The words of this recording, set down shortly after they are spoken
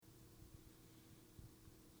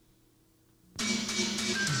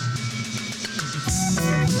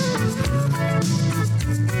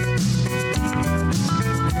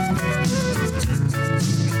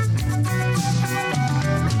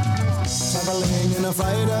falling in a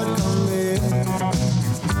fight at Conway.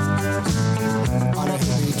 On a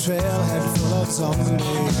hippie trailhead full of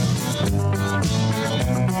zombies.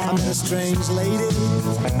 I met a strange lady,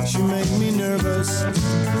 she made me nervous.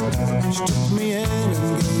 She took me in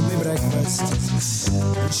and gave me breakfast.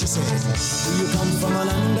 And she said, do you come from a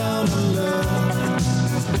land down under?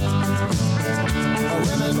 Where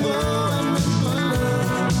women go and men wonder.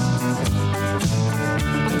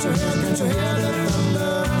 Can't you hear the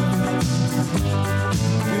thunder?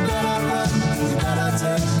 You better run, you better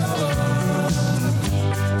take cover.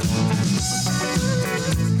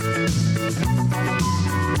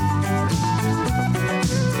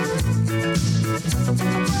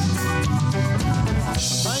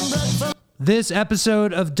 This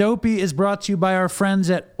episode of Dopey is brought to you by our friends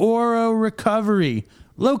at Oro Recovery,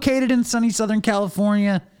 located in sunny Southern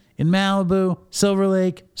California, in Malibu, Silver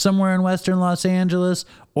Lake, somewhere in Western Los Angeles.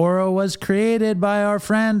 Oro was created by our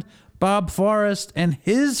friend Bob Forrest and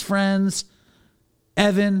his friends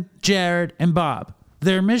Evan, Jared, and Bob.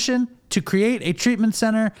 Their mission: to create a treatment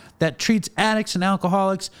center that treats addicts and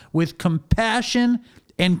alcoholics with compassion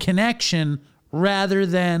and connection rather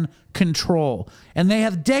than control. And they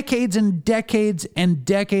have decades and decades and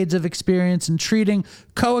decades of experience in treating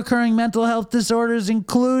co-occurring mental health disorders,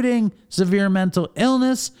 including severe mental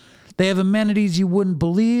illness. They have amenities you wouldn't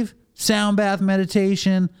believe: sound bath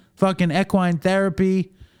meditation, fucking equine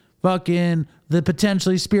therapy, fucking the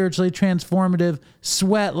potentially spiritually transformative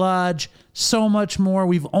sweat lodge, so much more.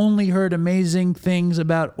 We've only heard amazing things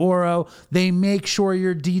about Oro. They make sure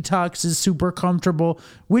your detox is super comfortable,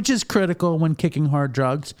 which is critical when kicking hard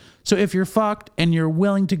drugs. So if you're fucked and you're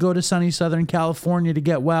willing to go to sunny Southern California to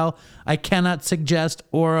get well, I cannot suggest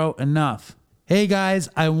Oro enough. Hey guys,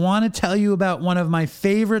 I want to tell you about one of my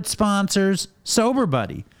favorite sponsors, Sober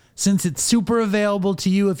Buddy, since it's super available to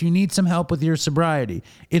you if you need some help with your sobriety.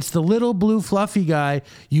 It's the little blue fluffy guy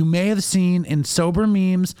you may have seen in sober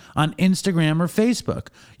memes on Instagram or Facebook.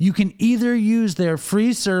 You can either use their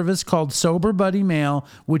free service called Sober Buddy Mail,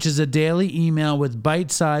 which is a daily email with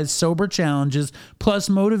bite-sized sober challenges plus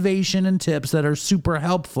motivation and tips that are super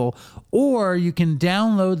helpful, or you can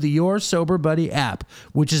download the Your Sober Buddy app,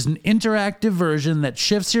 which is an interactive version that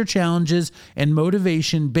shifts your challenges and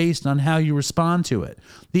motivation based on how you respond to it.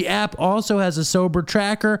 The app also has a sober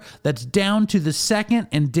tracker that's down to the second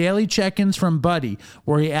and daily check-ins from Buddy,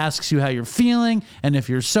 where he asks you how you're feeling and if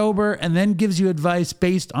you're sober, and then gives you advice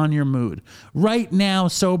based on your mood. Right now,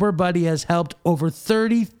 Sober Buddy has helped over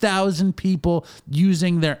 30,000 people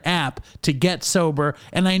using their app to get sober,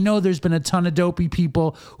 and I know there's been a ton of dopey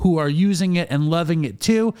people who are using it and loving it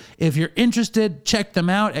too. If you're interested, check them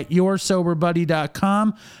out at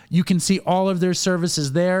yoursoberbuddy.com. You can see all of their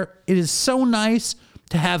services there. It is so nice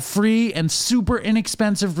to have free and super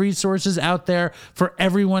inexpensive resources out there for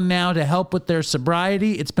everyone now to help with their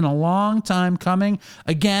sobriety. It's been a long time coming.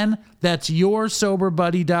 Again, that's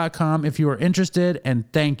yoursoberbuddy.com if you are interested,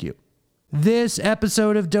 and thank you. This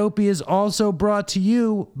episode of Dopey is also brought to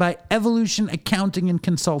you by Evolution Accounting and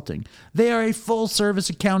Consulting. They are a full-service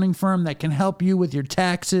accounting firm that can help you with your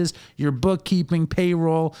taxes, your bookkeeping,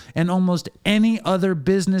 payroll, and almost any other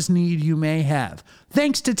business need you may have.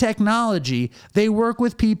 Thanks to technology, they work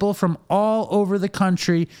with people from all over the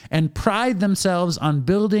country and pride themselves on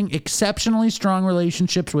building exceptionally strong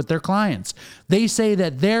relationships with their clients. They say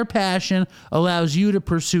that their passion allows you to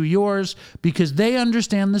pursue yours because they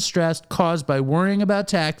understand the stress caused by worrying about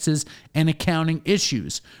taxes and accounting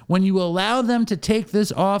issues. When you allow them to take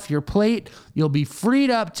this off your plate, you'll be freed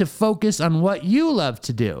up to focus on what you love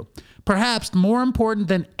to do. Perhaps more important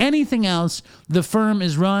than anything else, the firm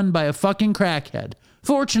is run by a fucking crackhead.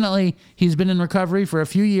 Fortunately, he's been in recovery for a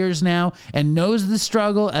few years now and knows the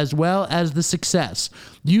struggle as well as the success.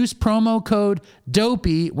 Use promo code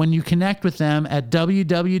DOPEY when you connect with them at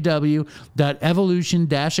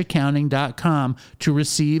www.evolution-accounting.com to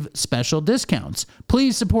receive special discounts.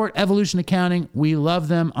 Please support Evolution Accounting. We love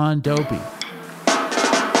them on Dopey.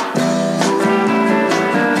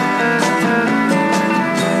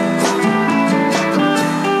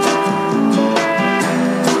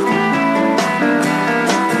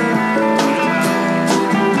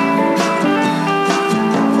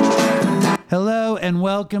 Hello and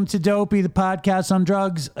welcome to Dopey, the podcast on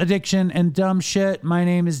drugs, addiction, and dumb shit. My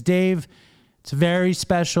name is Dave. It's a very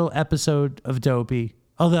special episode of Dopey.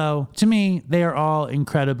 Although, to me, they are all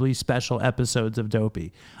incredibly special episodes of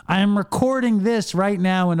Dopey. I am recording this right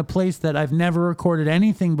now in a place that I've never recorded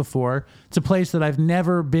anything before. It's a place that I've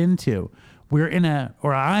never been to.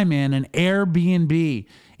 I'm in an Airbnb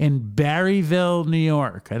in Barryville, New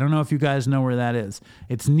York. I don't know if you guys know where that is.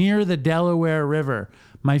 It's near the Delaware River.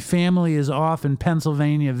 My family is off in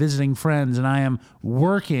Pennsylvania visiting friends, and I am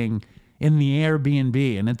working in the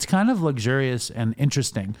Airbnb, and it's kind of luxurious and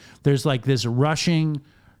interesting. There's like this rushing,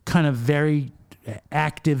 kind of very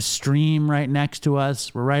active stream right next to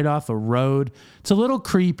us. We're right off a road. It's a little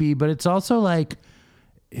creepy, but it's also like,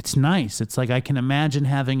 it's nice. It's like I can imagine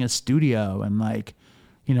having a studio and like,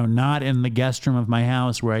 you know, not in the guest room of my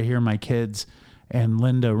house where I hear my kids and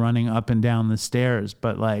Linda running up and down the stairs,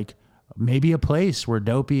 but like maybe a place where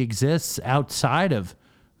Dopey exists outside of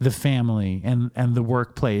the family and the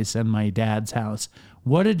workplace and my dad's house.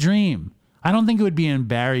 What a dream. I don't think it would be in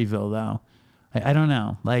Barryville though. I don't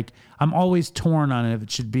know. Like I'm always torn on it if it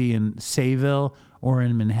should be in Sayville or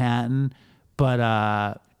in Manhattan.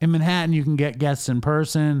 But in Manhattan, you can get guests in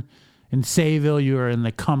person. In Sayville, you are in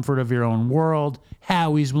the comfort of your own world.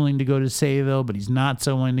 Howie's willing to go to Sayville, but he's not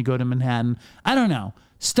so willing to go to Manhattan. I don't know.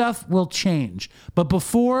 Stuff will change. But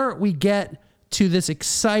before we get to this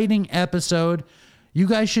exciting episode, you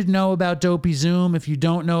guys should know about Dopey Zoom. If you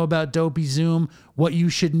don't know about Dopey Zoom, what you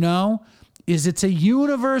should know is it's a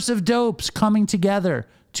universe of dopes coming together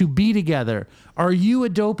to be together. Are you a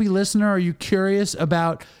Dopey listener? Are you curious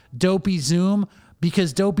about Dopey Zoom?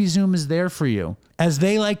 Because Dopey Zoom is there for you. As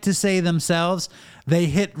they like to say themselves, they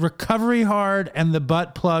hit recovery hard and the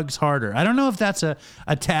butt plugs harder. I don't know if that's a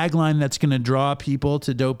tagline that's going to draw people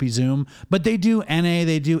to Dopey Zoom, but they do NA,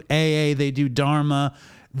 they do AA, they do Dharma.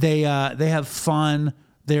 They have fun.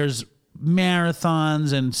 There's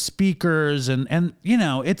marathons and speakers and you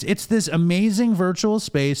know, it's this amazing virtual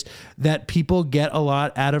space that people get a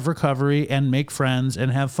lot out of recovery and make friends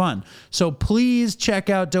and have fun. So please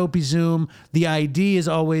check out Dopey Zoom. The ID is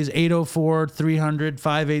always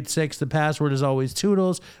 804-300-586. The password is always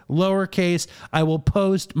Toodles, lowercase. I will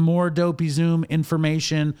post more Dopey Zoom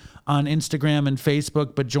information on Instagram and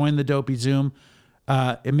Facebook, but join the Dopey Zoom.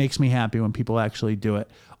 It makes me happy when people actually do it.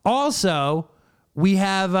 Also, we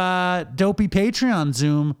have Dopey Patreon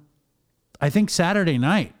Zoom, I think Saturday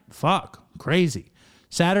night. Fuck, crazy.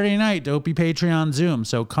 Saturday night, Dopey Patreon Zoom.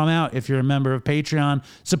 So come out if you're a member of Patreon.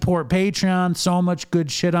 Support Patreon. So much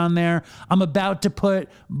good shit on there. I'm about to put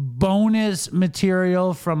bonus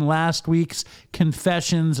material from last week's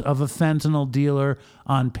Confessions of a Fentanyl Dealer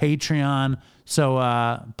on Patreon.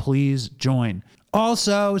 So please join.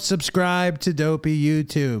 Also, subscribe to Dopey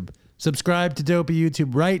YouTube. Subscribe to Dopey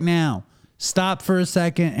YouTube right now. Stop for a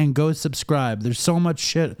second and go subscribe. There's so much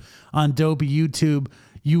shit on Dopey YouTube.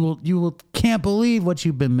 You will can't believe what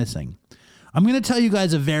you've been missing. I'm going to tell you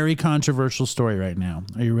guys a very controversial story right now.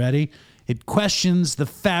 Are you ready? It questions the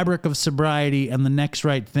fabric of sobriety and the next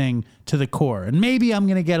right thing to the core. And maybe I'm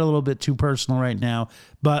going to get a little bit too personal right now,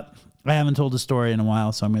 but I haven't told a story in a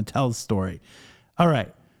while, so I'm going to tell the story. All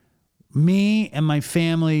right. Me and my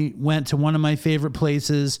family went to one of my favorite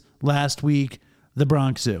places last week, the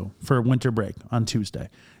Bronx Zoo, for winter break on Tuesday.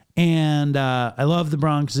 And I love the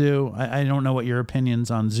Bronx Zoo. I don't know what your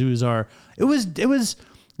opinions on zoos are. It was,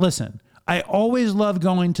 listen, I always love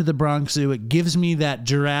going to the Bronx Zoo. It gives me that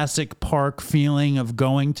Jurassic Park feeling of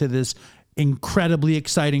going to this incredibly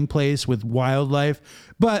exciting place with wildlife.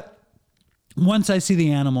 But once I see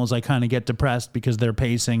the animals, I kind of get depressed because they're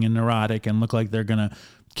pacing and neurotic and look like they're going to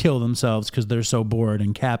kill themselves because they're so bored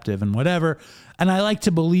and captive and whatever. And I like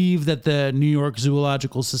to believe that the New York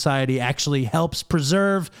Zoological Society actually helps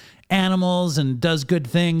preserve animals and does good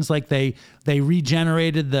things, like they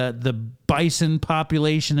regenerated the bison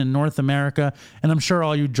population in North America. And I'm sure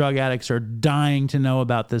all you drug addicts are dying to know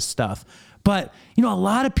about this stuff. But, you know, a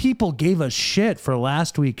lot of people gave us shit for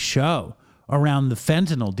last week's show around the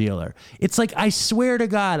fentanyl dealer. It's like, I swear to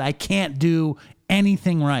God, I can't do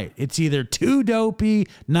anything right. It's either too dopey,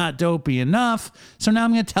 not dopey enough. So now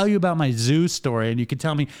I'm going to tell you about my zoo story, and you can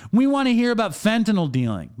tell me, we want to hear about fentanyl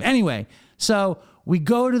dealing. Anyway, so we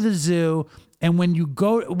go to the zoo, and when you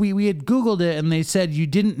go, we had Googled it, and they said you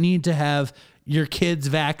didn't need to have your kids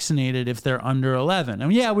vaccinated if they're under 11.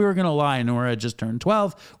 And yeah, we were going to lie. Nora had just turned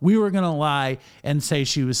 12. We were going to lie and say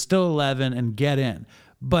she was still 11 and get in.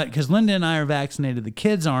 But because Linda and I are vaccinated, the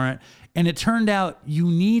kids aren't. And it turned out you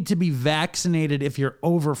need to be vaccinated if you're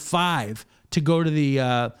over 5 to go to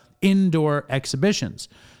the indoor exhibitions.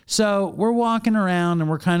 So we're walking around and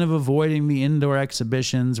we're kind of avoiding the indoor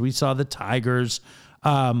exhibitions. We saw the tigers,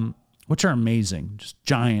 which are amazing, just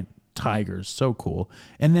giant tigers, so cool.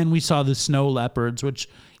 And then we saw the snow leopards, which,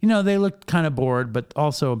 you know, they looked kind of bored, but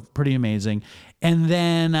also pretty amazing. And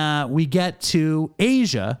then we get to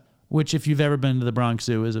Asia, which, if you've ever been to the Bronx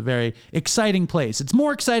Zoo, is a very exciting place. It's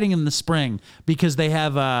more exciting in the spring because they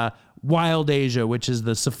have Wild Asia, which is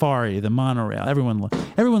the safari, the monorail.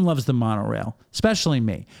 Everyone loves the monorail, especially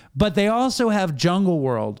me. But they also have Jungle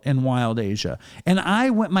World in Wild Asia. And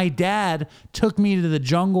my dad took me to the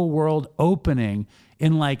Jungle World opening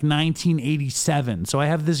in like 1987. So I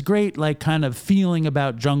have this great like kind of feeling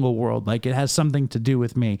about Jungle World, like it has something to do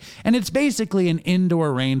with me. And it's basically an indoor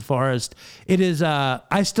rainforest. It is,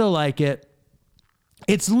 I still like it.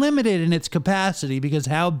 It's limited in its capacity because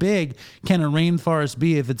how big can a rainforest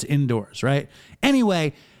be if it's indoors, right?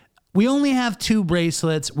 Anyway, we only have 2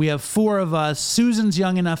 bracelets. We have 4 of us. Susan's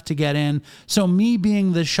young enough to get in. So me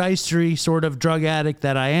being the shystery sort of drug addict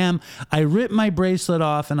that I am, I rip my bracelet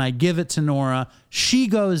off and I give it to Nora. She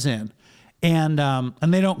goes in and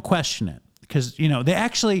they don't question it. Because, they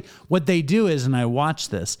actually, what they do is, and I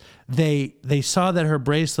watched this, they saw that her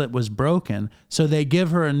bracelet was broken, so they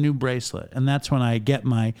give her a new bracelet. And that's when I get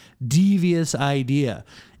my devious idea.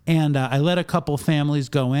 And I let a couple families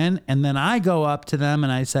go in, and then I go up to them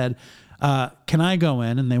and I said, can I go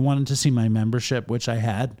in? And they wanted to see my membership, which I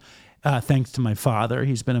had. Thanks to my father.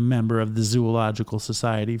 He's been a member of the Zoological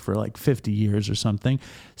Society for like 50 years or something.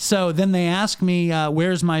 So then they asked me,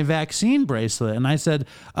 where's my vaccine bracelet? And I said,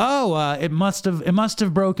 it must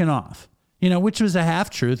have broken off, which was a half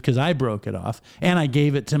truth because I broke it off and I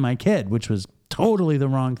gave it to my kid, which was totally the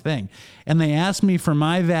wrong thing. And they asked me for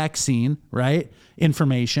my vaccine, right?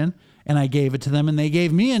 Information. And I gave it to them and they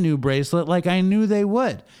gave me a new bracelet like I knew they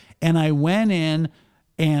would. And I went in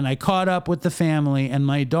and I caught up with the family, and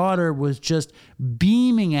my daughter was just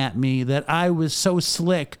beaming at me that I was so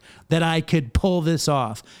slick that I could pull this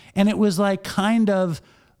off. And it was like kind of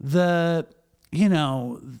the,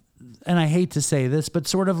 and I hate to say this, but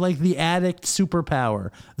sort of like the addict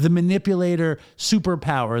superpower, the manipulator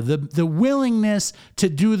superpower, the willingness to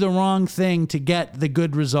do the wrong thing to get the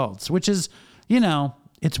good results, which is,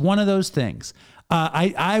 it's one of those things.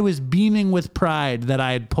 I was beaming with pride that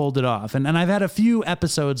I had pulled it off. And I've had a few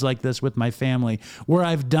episodes like this with my family where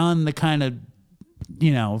I've done the kind of,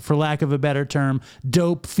 for lack of a better term,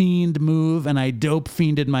 dope fiend move. And I dope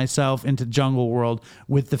fiended myself into Jungle World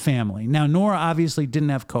with the family. Now, Nora obviously didn't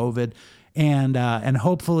have COVID and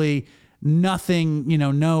hopefully nothing,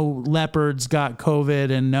 no leopards got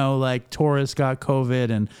COVID and no like tourists got COVID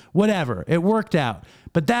and whatever. It worked out.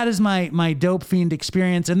 But that is my dope fiend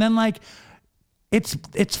experience. And then like,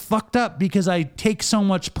 it's fucked up because I take so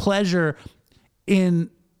much pleasure in,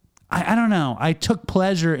 I don't know. I took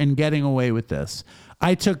pleasure in getting away with this.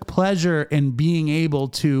 I took pleasure in being able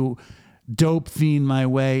to dope fiend my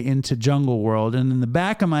way into Jungle World. And in the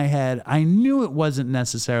back of my head, I knew it wasn't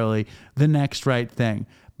necessarily the next right thing.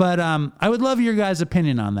 But I would love your guys'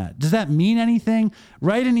 opinion on that. Does that mean anything?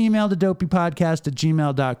 Write an email to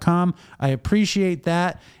dopeypodcast@gmail.com. I appreciate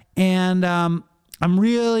that. And I'm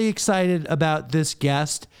really excited about this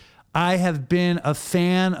guest. I have been a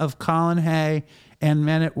fan of Colin Hay and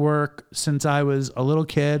Men at Work since I was a little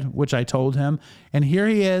kid, which I told him. And here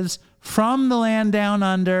he is from the land down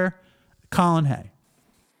under, Colin Hay.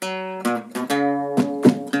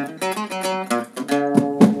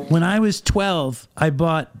 When I was 12, I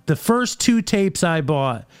bought the first 2 tapes I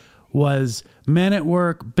bought was Men at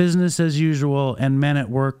Work, Business as Usual, and Men at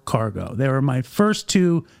Work, Cargo. They were my first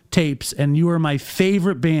 2 tapes, and you were my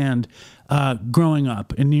favorite band growing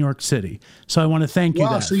up in New York City. So I want to thank you.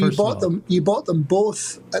 Wow! So you bought them. You bought them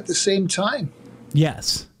both at the same time.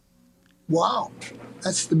 Yes. Wow,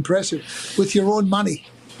 that's impressive. With your own money.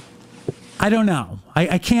 I don't know.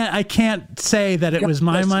 I can't say that it was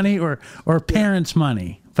my money or parents'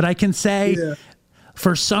 money, but I can say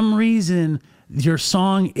for some reason your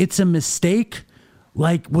song "It's a Mistake"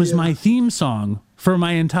 was my theme song for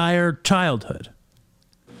my entire childhood.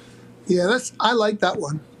 Yeah, I like that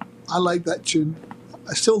one. I like that tune.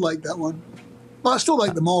 I still like that one. Well, I still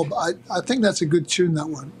like them all, but I think that's a good tune, that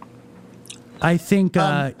one. I think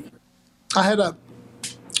I had a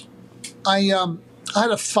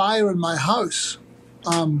fire in my house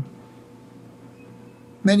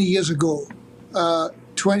many years ago,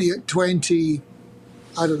 20,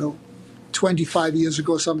 I don't know, 25 years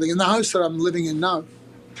ago or something, in the house that I'm living in now.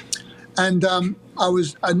 And there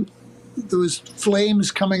was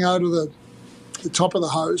flames coming out of the top of the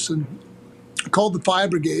house, and I called the fire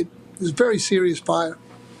brigade. It was a very serious fire.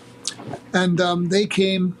 And they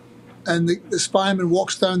came, and this fireman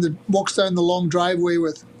walks down the long driveway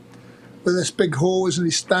with this big hose, and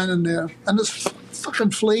he's standing there, and there's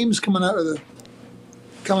fucking flames coming out of the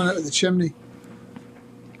chimney.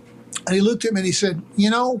 And he looked at me and he said,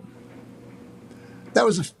 that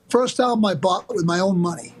was the first album I bought with my own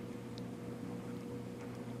money.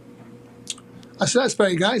 I said, that's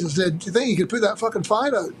very nice. I said, do you think you could put that fucking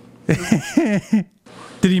fire out?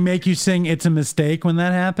 Did he make you sing "It's a Mistake" when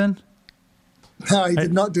that happened? No, he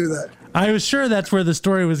did not do that. I was sure that's where the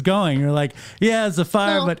story was going. You're like, yeah, it's a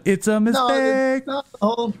fire, but it's a mistake. No,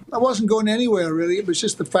 I wasn't going anywhere really. It was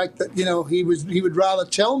just the fact that he would rather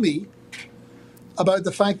tell me about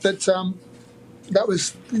the fact that that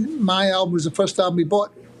was my album was the first album he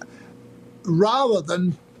bought, rather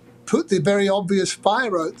than put the very obvious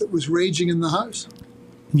fire out that was raging in the house.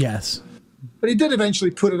 Yes. But he did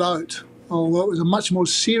eventually put it out, although it was a much more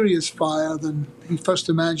serious fire than he first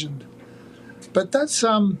imagined. But that's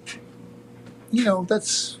that's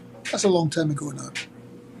a long time ago now.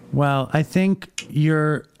 Well, I think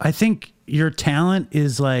your talent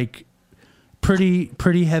is like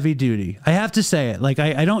pretty heavy duty. I have to say it. Like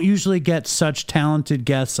I don't usually get such talented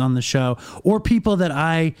guests on the show or people that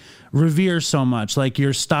I revere so much. Like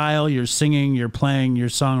your style, your singing, your playing, your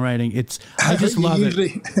songwriting. I just love it.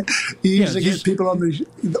 You usually get people on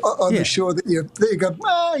the show that you go,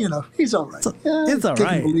 well, he's all right. It's all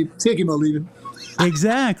right. Take him or leave him.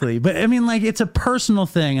 Exactly. But I mean, like, it's a personal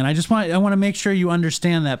thing. And I want to make sure you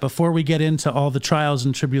understand that before we get into all the trials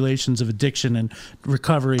and tribulations of addiction and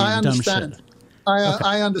recovery and dumb shit.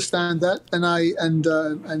 I understand that.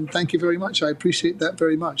 And thank you very much. I appreciate that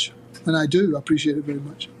very much. And I do appreciate it very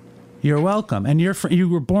much. You're welcome. And you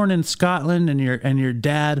were born in Scotland, and your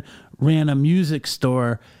dad ran a music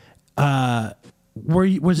store. Was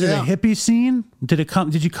it a hippie scene? Did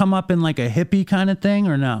you come up in like a hippie kind of thing,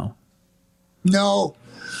 or no? No,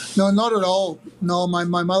 not at all. No, my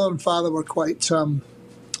mother and father were quite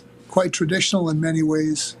traditional in many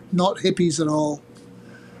ways, not hippies at all.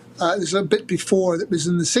 It was a bit before. It was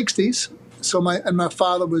in the 60s. So my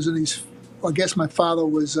father was in his, I guess my father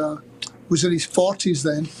was in his 40s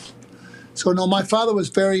then. So no, my father was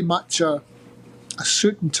very much a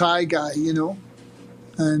suit and tie guy,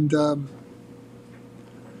 and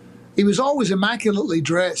he was always immaculately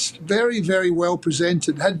dressed, very, very well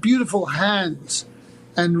presented, had beautiful hands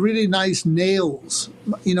and really nice nails.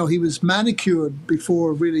 He was manicured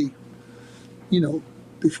before really,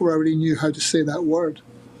 before I really knew how to say that word.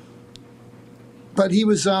 But he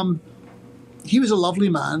was a lovely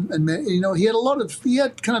man, and he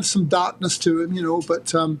had kind of some darkness to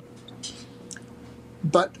him,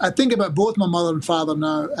 but I think about both my mother and father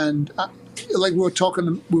now, and like we were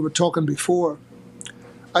talking before,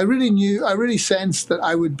 I really sensed that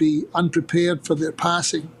I would be unprepared for their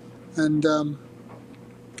passing, and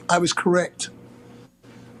I was correct.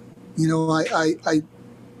 I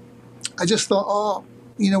just thought,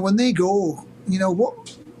 when they go,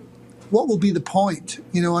 what will be the point?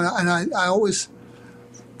 And I always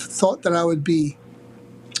thought that I would be,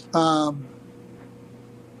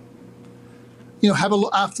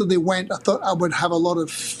 after they went, I thought I would have a lot of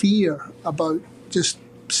fear about just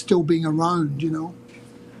still being around,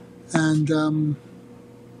 and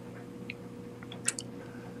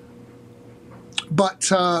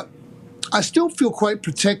but I still feel quite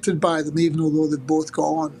protected by them, even although they've both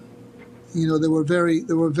gone. They were very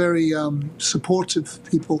supportive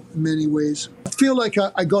people in many ways. I feel like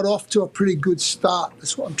I got off to a pretty good start.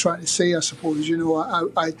 That's what I'm trying to say, I suppose.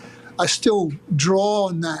 I still draw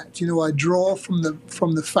on that. I draw from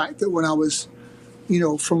the fact that when I was,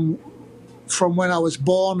 from when I was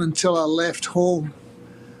born until I left home,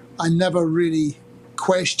 I never really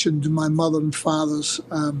questioned my mother and father's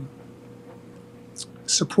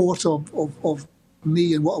support of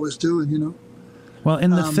me and what I was doing. Well,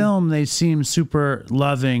 in the film, they seem super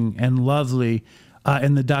loving and lovely.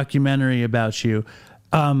 In the documentary about you,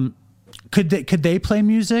 could they play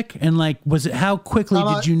music? And how quickly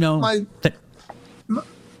did you know that?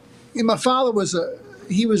 My father was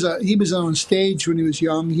he was on stage when he was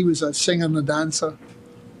young. He was a singer and a dancer,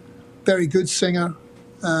 very good singer,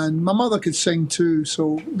 and my mother could sing too.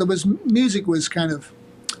 So music was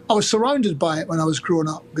I was surrounded by it when I was growing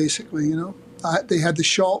up. Basically, they had the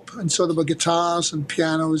shop, and so there were guitars and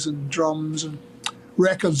pianos and drums and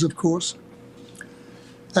records, of course.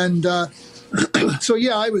 And so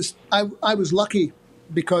yeah, I was lucky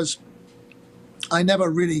because I never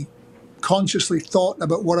really consciously thought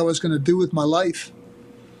about what I was going to do with my life.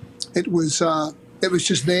 It was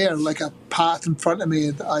just there, like a path in front of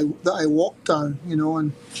me that I walked down,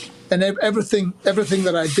 and everything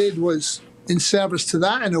that I did was in service to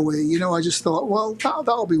that in a way. I just thought, well,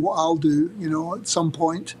 that'll be what I'll do, at some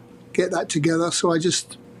point, get that together. So I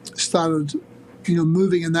just started,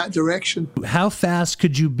 moving in that direction. How fast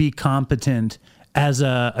could you be competent as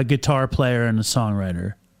a guitar player and a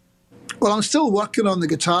songwriter? Well, I'm still working on the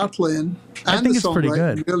guitar playing and I think the it's pretty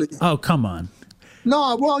good. Really. Oh, come on.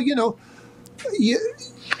 No, well,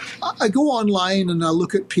 I go online and I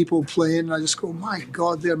look at people playing and I just go, my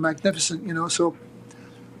God, they're magnificent, So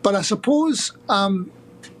But I suppose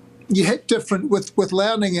you hit different with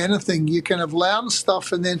learning anything. You kind of learn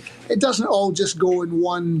stuff, and then it doesn't all just go in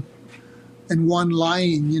one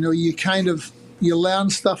line. You learn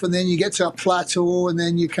stuff, and then you get to a plateau, and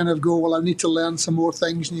then you kind of go, well, I need to learn some more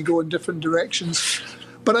things, and you go in different directions.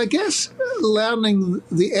 But I guess learning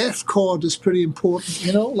the F chord is pretty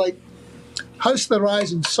important. Like House of the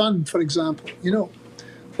Rising Sun, for example.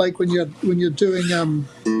 Like when you're doing and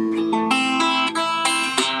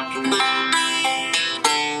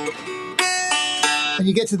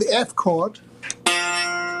you get to the F chord,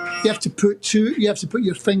 you have to put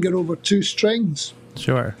your finger over two strings.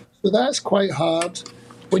 Sure. So that's quite hard.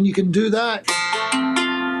 When you can do that,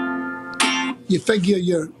 you figure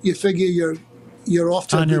you're off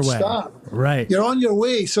to a good start. Right. You're on your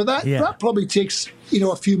way. So that probably takes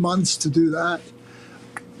a few months to do that.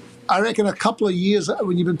 I reckon a couple of years,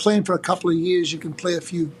 when you've been playing for a couple of years, you can play a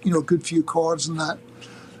few good few chords and that.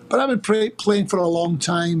 But I've been playing for a long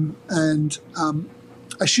time, and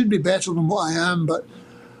I should be better than what I am. But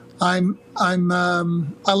I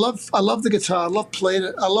love the guitar. I love playing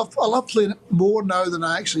it. I love playing it more now than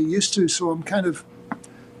I actually used to. So I'm kind of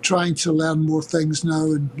trying to learn more things now,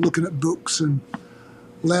 and looking at books and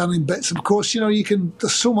learning bits. And of course,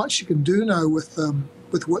 there's so much you can do now with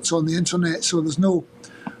what's on the internet. So there's no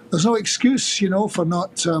excuse, for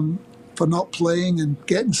not playing and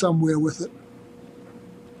getting somewhere with it.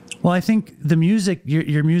 Well, I think the music,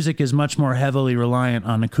 your music is much more heavily reliant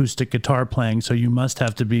on acoustic guitar playing, so you must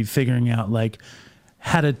have to be figuring out like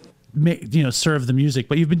how to serve the music.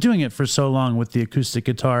 But you've been doing it for so long with the acoustic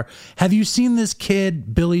guitar. Have you seen this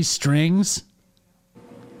kid, Billy Strings?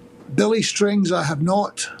 Billy Strings, I have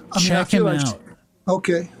not. Check him out.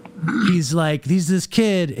 Okay. He's this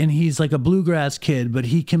kid, and he's like a bluegrass kid, but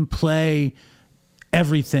he can play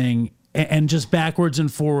everything and just backwards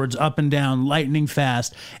and forwards, up and down, lightning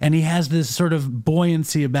fast. And he has this sort of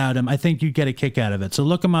buoyancy about him. I think you get a kick out of it. So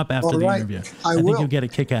look him up after the interview. I think you'll get a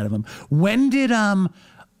kick out of him. When did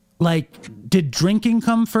did drinking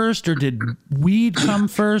come first, or did weed come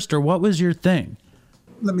first, or what was your thing?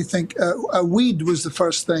 Let me think. Weed was the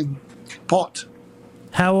first thing. Pot.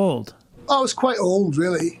 How old? I was quite old,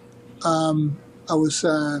 really. I was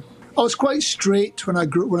quite straight when I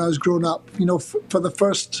was growing up. For the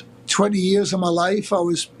first 20 years of my life, I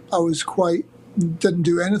was didn't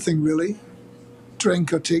do anything really,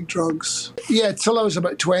 drink or take drugs. Yeah, till I was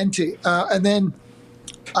about 20, and then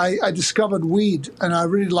I discovered weed, and I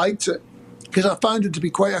really liked it because I found it to be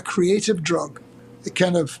quite a creative drug. It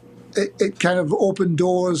kind of opened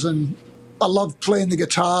doors, and I loved playing the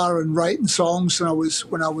guitar and writing songs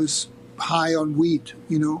when I was high on weed.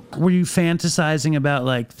 Were you fantasizing about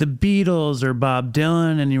like the Beatles or Bob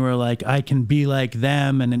Dylan, and you were like, I can be like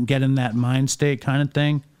them and get in that mind state kind of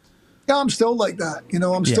thing? Yeah, I'm still like that.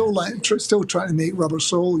 I'm still trying to make Rubber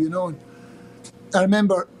Soul. And I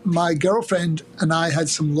remember my girlfriend and I had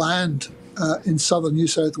some land in southern New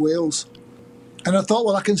South Wales, and I thought,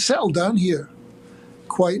 well, I can settle down here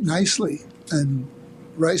quite nicely and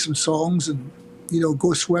write some songs and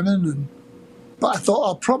go swimming. But I thought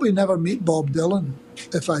I'll probably never meet Bob Dylan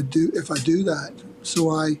if I do that.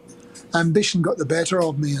 So ambition got the better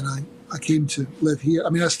of me, and I came to live here. I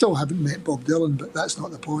mean, I still haven't met Bob Dylan, but that's not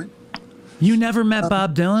the point. You never met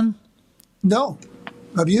Bob Dylan? No.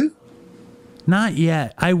 Have you? Not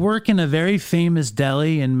yet. I work in a very famous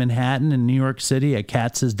deli in Manhattan in New York City at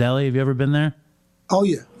Katz's Deli. Have you ever been there? Oh,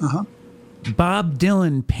 yeah. Uh-huh. Bob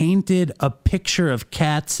Dylan painted a picture of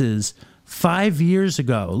Katz's 5 years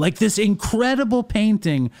ago, like this incredible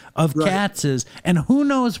painting of Katz's, and who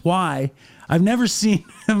knows why. I've never seen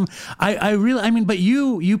him. But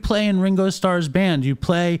you play in Ringo Starr's band. You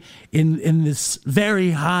play in this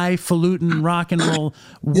very highfalutin rock and roll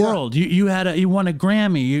world. You won a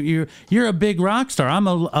Grammy. You're a big rock star. I'm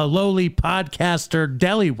a lowly podcaster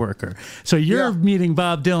deli worker. So your meeting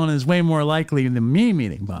Bob Dylan is way more likely than me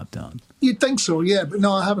meeting Bob Dylan. You'd think so, yeah, but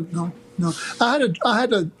no, I haven't. No.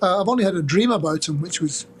 I've only had a dream about him, which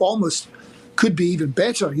was almost could be even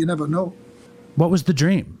better. You never know. What was the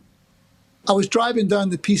dream? I was driving down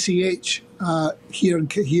the PCH here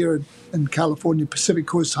in California, Pacific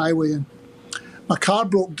Coast Highway, and my car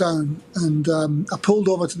broke down, and I pulled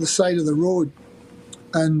over to the side of the road,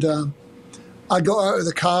 and I got out of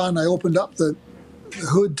the car and I opened up the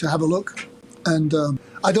hood to have a look, and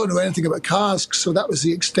I don't know anything about cars, so that was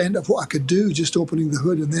the extent of what I could do, just opening the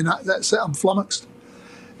hood, and then that's it, I'm flummoxed.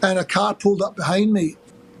 And a car pulled up behind me,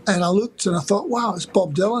 and I looked and I thought, wow, it's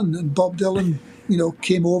Bob Dylan, and Bob Dylan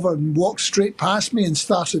came over and walked straight past me and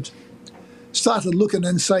started looking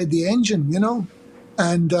inside the engine,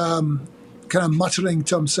 and kind of muttering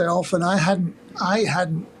to himself, and I hadn't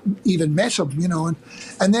even met him,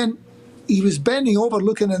 and then he was bending over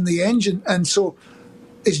looking in the engine, and so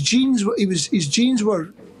his jeans were, he was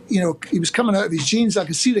coming out of his jeans. I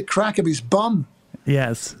could see the crack of his bum.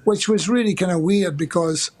 Yes. Which was really kind of weird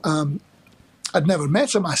because I'd never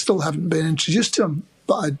met him. I still haven't been introduced to him,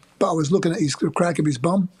 but I was looking at the crack of his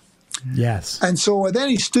bum. Yes. And so then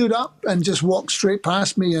he stood up and just walked straight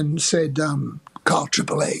past me and said, "Call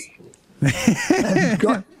AAA." And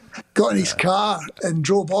got in his car and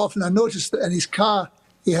drove off. And I noticed that in his car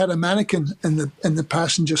he had a mannequin in the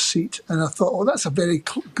passenger seat. And I thought, oh, that's a very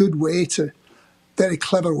very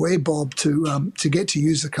clever way, Bob, to get to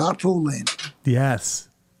use the carpool lane. Yes.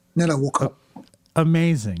 And then I woke up.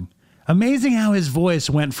 Amazing. Amazing how his voice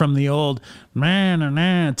went from the old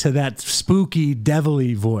man to that spooky,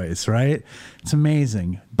 devilly voice, right? It's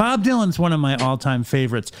amazing. Bob Dylan's one of my all-time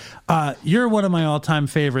favorites. You're one of my all-time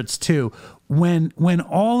favorites, too. When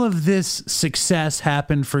all of this success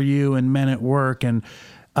happened for you and Men at Work and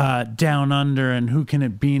Down Under and Who Can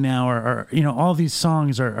It Be Now, or all these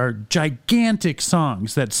songs are gigantic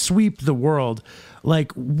songs that sweep the world.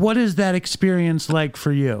 Like, what is that experience like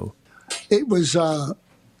for you? It was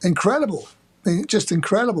incredible, just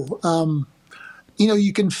incredible.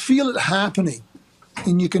 You can feel it happening,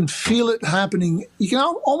 and you can feel it happening. You can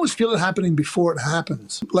almost feel it happening before it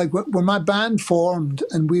happens. Like when my band formed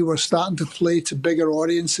and we were starting to play to bigger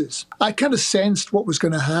audiences, I kind of sensed what was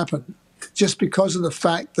going to happen, just because of the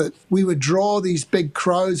fact that we would draw these big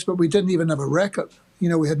crowds, but we didn't even have a record.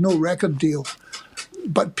 We had no record deal,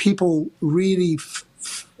 but people really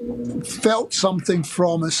felt something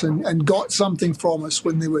from us and got something from us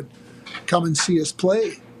when they would come and see us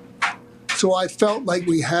play. So I felt like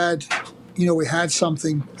we had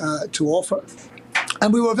something to offer.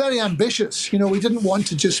 And we were very ambitious. We didn't want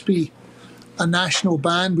to just be a national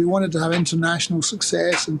band. We wanted to have international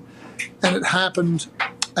success, and it happened.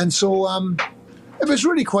 And so it was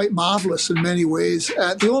really quite marvelous in many ways.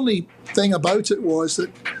 The only thing about it was that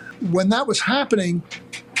when that was happening,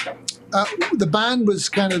 the band was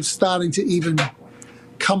kind of starting to even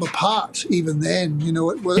come apart. Even then,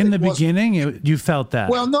 in the beginning, you felt that.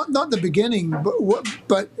 Well, not the beginning,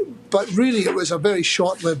 but really, it was a very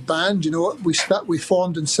short-lived band. We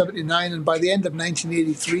formed in '79, and by the end of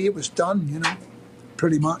 1983, it was done.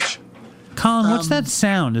 Pretty much. Colin, what's that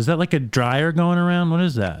sound? Is that like a dryer going around? What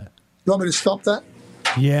is that? You want me to stop that?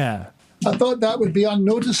 Yeah. I thought that would be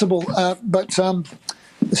unnoticeable, but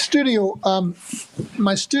the studio,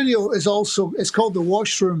 my studio it's called the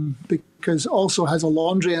Washroom because it also has a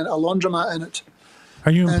laundromat in it.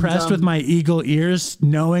 Are you impressed with my eagle ears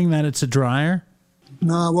knowing that it's a dryer?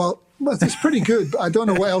 No, well, it's pretty good, but I don't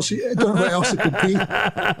know what else it could be.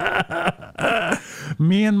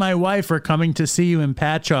 Me and my wife are coming to see you in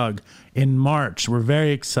Patchogue in March. We're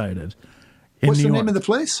very excited. What's the name of the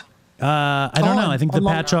place? I don't know. I think the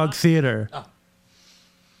Patchogue Theater. Oh.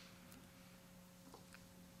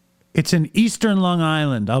 It's in Eastern Long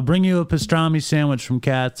Island. I'll bring you a pastrami sandwich from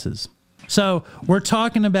Katz's. So we're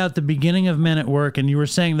talking about the beginning of Men at Work, and you were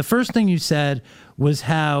saying the first thing you said was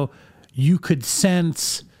how you could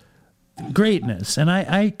sense greatness. And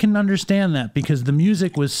I can understand that because the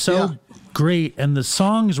music was so great and the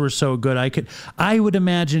songs were so good. I would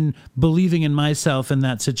imagine believing in myself in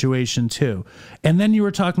that situation too. And then you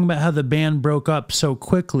were talking about how the band broke up so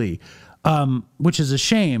quickly, which is a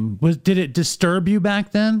shame. Did it disturb you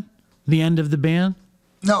back then? The end of the band?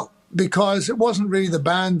 No, because it wasn't really the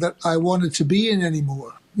band that I wanted to be in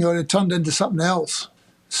anymore. It turned into something else.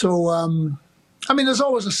 So, there's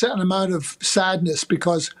always a certain amount of sadness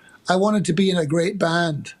because I wanted to be in a great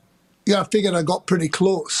band. I figured I got pretty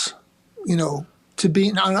close, to be.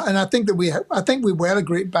 And I think that we were a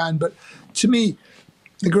great band. But to me,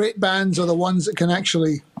 the great bands are the ones that can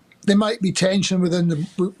actually. There might be tension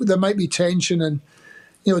there might be tension and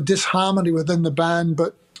disharmony within the band,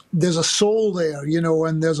 but there's a soul there,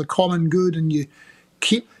 and there's a common good, and you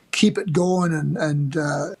keep it going and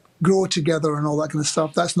grow together and all that kind of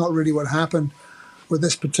stuff. That's not really what happened with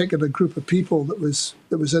this particular group of people that was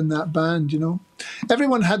in that band.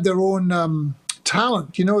 Everyone had their own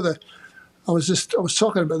talent. I was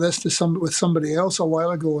talking about this with somebody else a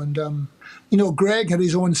while ago, and Greg had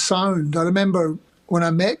his own sound. I remember when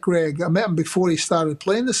I met Greg, I met him before he started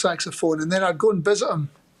playing the saxophone, and then I'd go and visit him.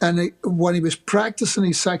 And when he was practicing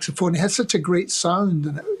his saxophone, he had such a great sound,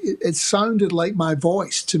 and it sounded like my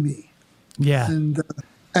voice to me. Yeah.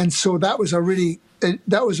 And so that was a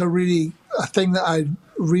thing that I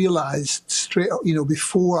realized straight,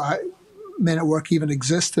 before Men at Work even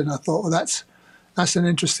existed. I thought, well, that's an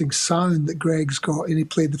interesting sound that Greg's got. And he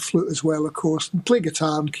played the flute as well, of course, and played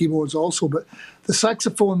guitar and keyboards also. But the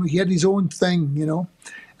saxophone, he had his own thing, you know.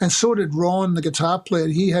 And so did Ron, the guitar player.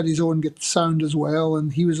 He had his own sound as well,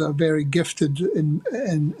 and he was a very gifted and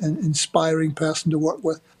inspiring person to work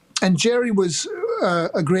with. And Jerry was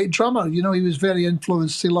a great drummer. You know, he was very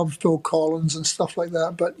influenced. He loved Phil Collins and stuff like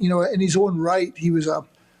that. But, you know, in his own right, he was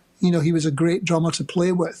a great drummer to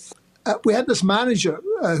play with. We had this manager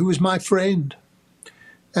who was my friend,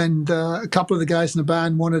 and a couple of the guys in the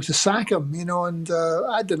band wanted to sack him, you know, and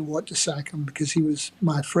I didn't want to sack him because he was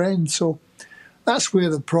my friend. So that's where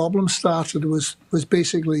the problem started, was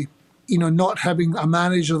basically, you know, not having a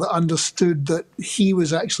manager that understood that he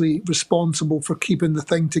was actually responsible for keeping the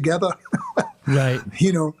thing together. Right.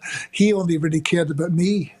 You know, he only really cared about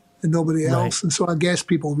me and nobody else. Right. And so I guess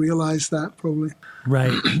people realized that probably.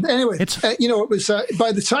 Right. Anyway, you know, it was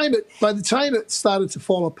by the time it started to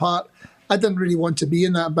fall apart, I didn't really want to be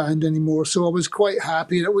in that band anymore. So I was quite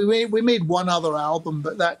happy that we made one other album,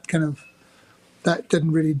 but that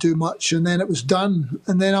didn't really do much. And then it was done.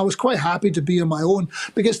 And then I was quite happy to be on my own,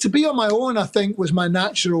 because to be on my own, I think, was my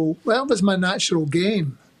natural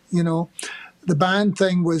game. You know, the band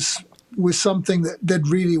thing was something that did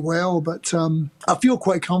really well, but I feel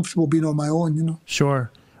quite comfortable being on my own, you know.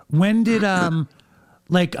 Sure. When did,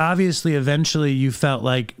 like, obviously, eventually you felt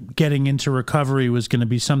like getting into recovery was going to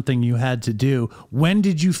be something you had to do. When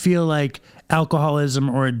did you feel like alcoholism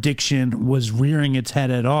or addiction was rearing its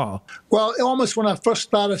head at all? Well, almost when I first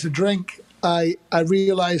started to drink, I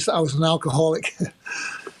realized I was an alcoholic,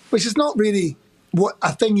 which is not really what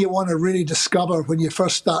a thing you want to really discover when you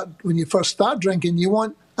first start drinking. You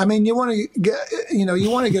want to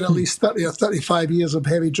get at least 30 or 35 years of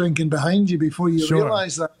heavy drinking behind you before you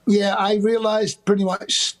realize that. Yeah, I realized pretty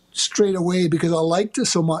much straight away, because I liked it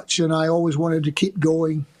so much and I always wanted to keep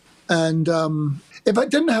going. And if I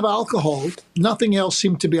didn't have alcohol, nothing else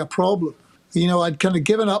seemed to be a problem. You know, I'd kind of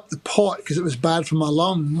given up the pot because it was bad for my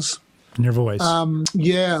lungs. And your voice.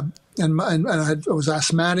 Yeah, and I was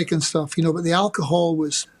asthmatic and stuff, you know, but the alcohol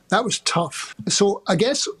was tough. So I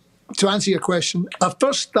guess, to answer your question, I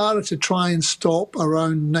first started to try and stop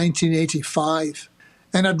around 1985.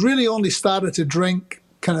 And I'd really only started to drink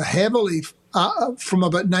kind of heavily from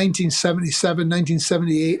about 1977,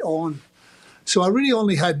 1978 on. So I really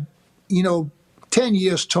only had, you know, 10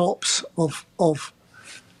 years tops or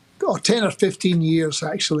 10 or 15 years,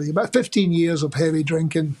 actually, about 15 years of heavy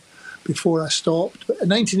drinking before I stopped. But in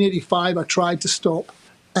 1985, I tried to stop,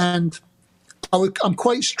 and I'm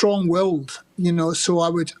quite strong-willed, you know, so I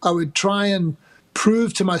would try and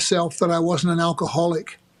prove to myself that I wasn't an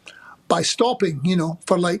alcoholic by stopping, you know,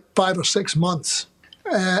 for like 5 or 6 months.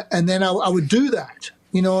 And then I would do that,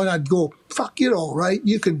 you know, and I'd go, fuck, you're all right.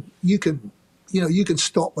 You can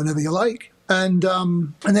stop whenever you like. And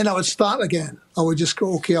then I would start again. I would just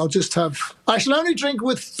go, okay, I shall only drink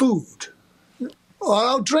with food. Or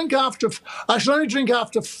I shall only drink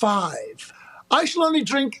after 5. I shall only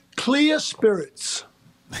drink clear spirits.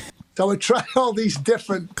 So I would try all these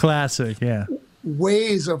different classic, yeah,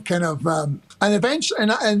 ways of kind of, and eventually,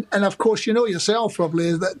 and of course, you know yourself probably,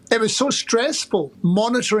 is that it was so stressful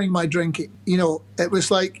monitoring my drinking. You know, it was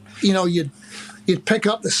like, you know, you'd pick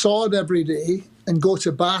up the sword every day and go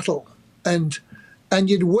to battle, and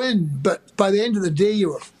you'd win, but by the end of the day,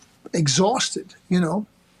 you were exhausted, you know.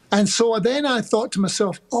 And so then I thought to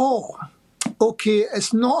myself, oh, okay,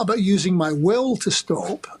 it's not about using my will to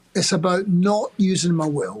stop. It's about not using my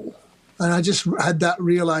will. And I just had that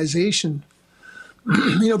realization,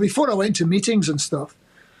 you know, before I went to meetings and stuff.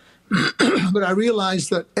 But I realized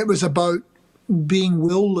that it was about being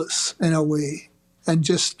willless in a way and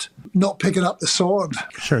just not picking up the sword.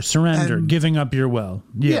 Sure, surrender, giving up your will.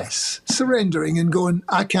 Yeah. Yes, surrendering and going,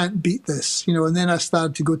 I can't beat this, you know. And then I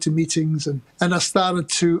started to go to meetings and I started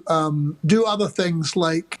to do other things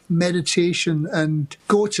like meditation and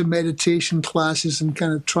go to meditation classes and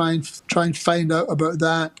kind of try and find out about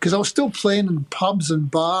that, because I was still playing in pubs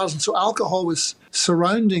and bars, and so alcohol was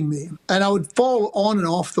surrounding me, and I would fall on and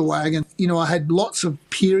off the wagon. You know, I had lots of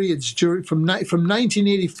periods from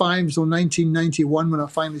 1985 until 1991 when I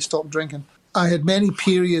finally stopped drinking. I had many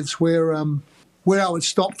periods where I would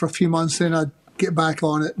stop for a few months, then I'd get back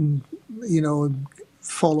on it, and you know,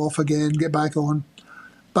 fall off again, get back on.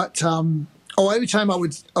 But every time I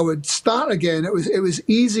would start again, it was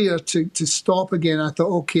easier to stop again. I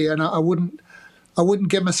thought, okay, and I wouldn't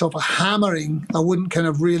give myself a hammering. I wouldn't kind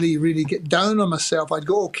of really, really get down on myself. I'd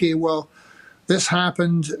go, okay, well, this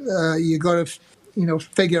happened. You got to, you know,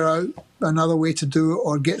 figure out another way to do it,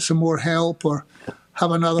 or get some more help, or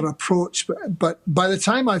have another approach. But by the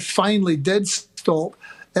time I finally did stop,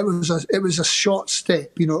 it was a short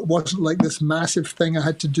step. You know, it wasn't like this massive thing I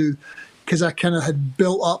had to do, because I kind of had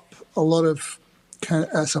built up a lot of,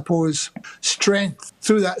 I suppose, strength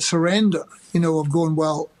through that surrender. You know, of going,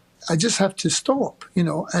 well, I just have to stop. You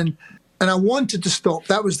know, and I wanted to stop.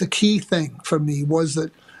 That was the key thing for me, was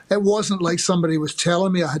that it wasn't like somebody was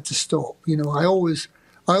telling me I had to stop. You know, I always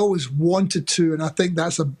wanted to, and I think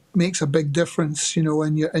makes a big difference. You know,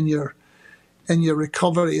 in your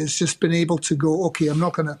recovery, is just being able to go, okay, I'm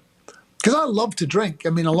not gonna, because I love to drink. I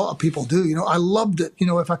mean, a lot of people do. You know, I loved it. You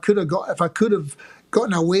know, if I could have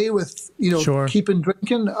gotten away with, you know, Sure. keeping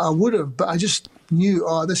drinking, I would have. But I just knew,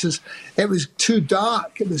 it was too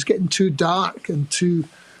dark. It was getting too dark and too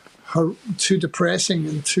depressing,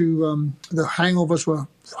 and the hangovers were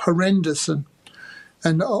horrendous, and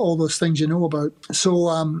all those things you know about. So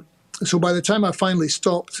by the time I finally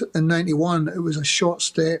stopped in '91, it was a short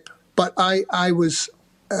step. But I was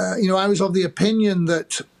of the opinion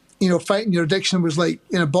that, you know, fighting your addiction was like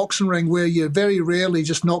in a boxing ring, where you very rarely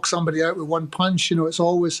just knock somebody out with one punch. You know, it's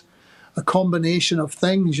always a combination of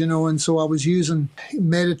things, you know. And so I was using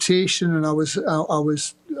meditation, and I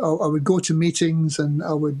would go to meetings, and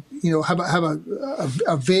I would, you know, have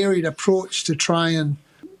a varied approach to try and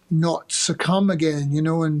not succumb again, you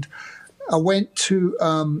know. And I went to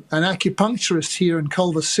an acupuncturist here in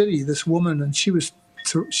Culver City, this woman, and she was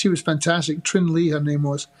fantastic. Trin Lee, her name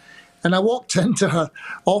was. And I walked into her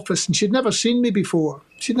office, and she'd never seen me before.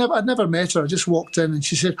 I'd never met her. I just walked in, and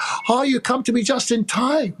she said, "Oh, you come to me just in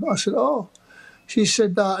time." I said, "Oh." She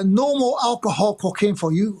said, "No more alcohol, cocaine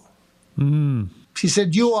for you." Mm. She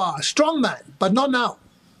said, "You are a strong man, but not now.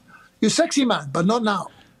 You're a sexy man, but not now."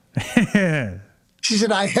 She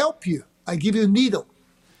said, "I help you. I give you a needle,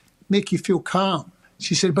 make you feel calm."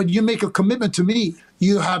 She said, "But you make a commitment to me.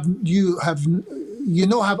 You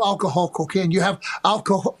no have alcohol, cocaine. You have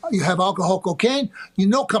alcohol, cocaine. You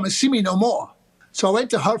no come and see me no more." So I went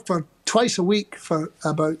to her for twice a week for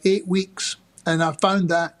about 8 weeks, and I found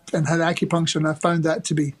that, and had acupuncture, and I found that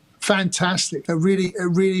to be fantastic. It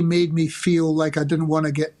really made me feel like I didn't want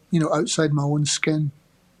to get, you know, outside my own skin.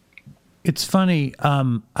 It's funny.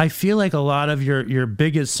 I feel like a lot of your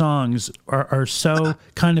biggest songs are so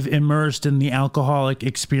kind of immersed in the alcoholic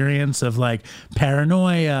experience of like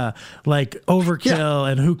Paranoia, like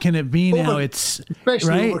Overkill, and Who Can It Be Now? It's especially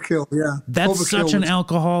right. Overkill, yeah. That's Overkill such an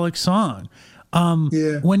alcoholic song.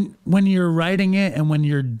 Yeah. When you're writing it and when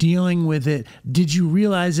you're dealing with it, did you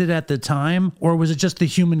realize it at the time, or was it just the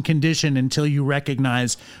human condition until you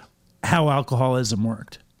recognize how alcoholism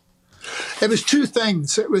worked? It was two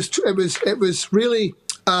things. It was really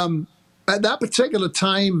at that particular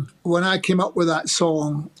time when I came up with that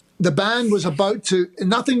song, the band was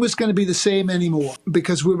nothing was going to be the same anymore,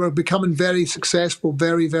 because we were becoming very successful,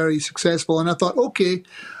 very, very successful. And I thought, okay,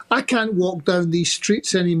 I can't walk down these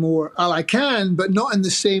streets anymore. Well, I can, but not in the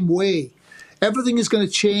same way. Everything is going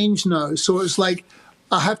to change now. So it's like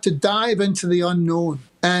I have to dive into the unknown.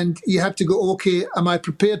 And you have to go, okay, am I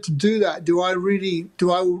prepared to do that? Do I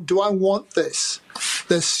want this,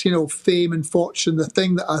 you know, fame and fortune, the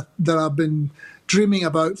thing that I've been dreaming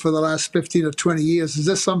about for the last 15 or 20 years? Is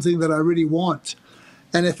this something that I really want?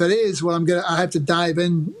 And if it is, well, I have to dive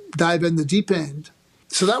in the deep end.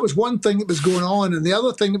 So that was one thing that was going on. And the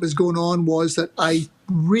other thing that was going on was that I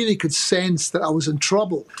really could sense that I was in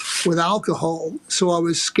trouble with alcohol. So I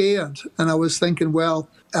was scared, and I was thinking, well,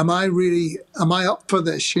 am I up for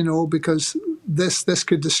this, you know, because this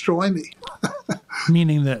could destroy me.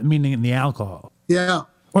 meaning the alcohol. Yeah.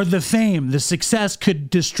 Or the fame, the success could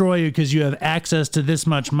destroy you because you have access to this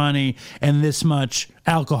much money and this much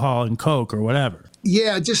alcohol and coke or whatever.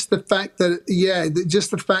 Yeah, just the fact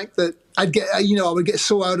that I would get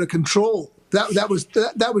so out of control.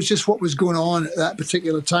 That was just what was going on at that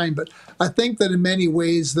particular time. But I think that in many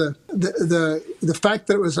ways the fact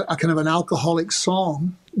that it was a kind of an alcoholic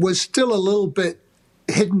song was still a little bit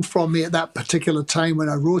hidden from me at that particular time when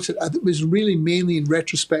I wrote it. It was really mainly in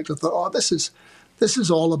retrospect. I thought, oh, this is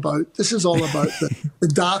all about the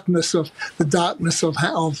darkness of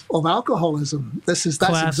alcoholism. That's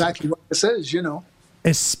exactly what this is, you know.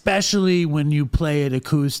 Especially when you play it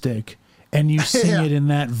acoustic and you sing it in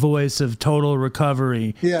that voice of total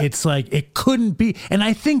recovery. Yeah. It's like it couldn't be. And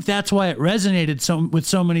I think that's why it resonated with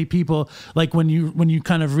so many people. Like when you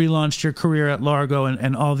kind of relaunched your career at Largo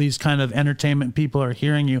and all these kind of entertainment people are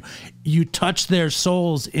hearing you touch their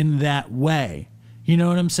souls in that way. You know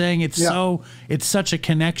what I'm saying? It's such a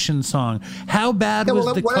connection song. How bad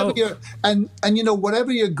was the coke? And you know,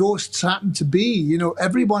 whatever your ghosts happen to be, you know,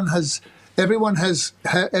 everyone has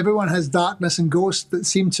darkness and ghosts that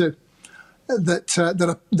seem to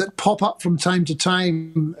that pop up from time to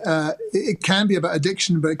time. It can be about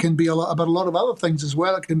addiction, but it can be about a lot of other things as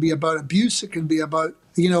well. It can be about abuse. It can be about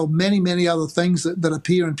many other things that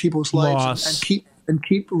appear in people's lives and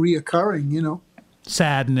keep reoccurring.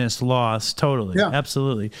 Sadness, loss, totally, Yeah.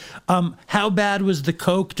 absolutely. How bad was the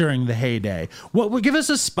coke during the heyday? What would give us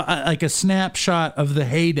a snapshot of the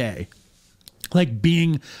heyday? Like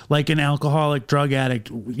being like an alcoholic, drug addict,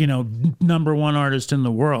 number one artist in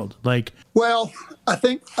the world. Well,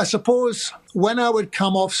 I suppose when I would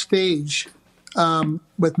come off stage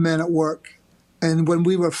with Men at Work, and when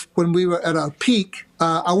we were at our peak,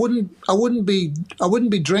 I wouldn't be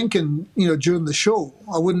drinking, during the show.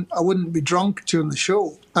 I wouldn't be drunk during the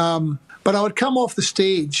show. But I would come off the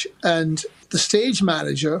stage, and the stage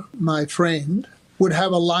manager, my friend, would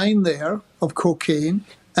have a line there of cocaine.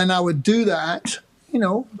 And I would do that,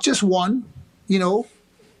 just one,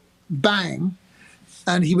 bang.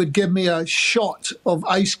 And he would give me a shot of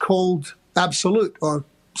ice cold Absolute or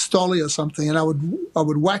Stolly or something. And I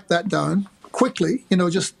would whack that down quickly,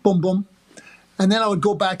 just boom, boom. And then I would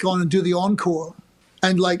go back on and do the encore.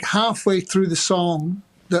 And like halfway through the song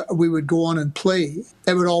that we would go on and play,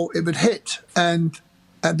 it would hit. And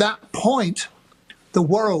at that point, the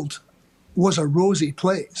world was a rosy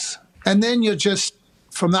place. And then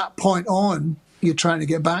from that point on, you're trying to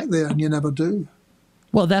get back there and you never do.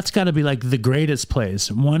 Well, that's got to be like the greatest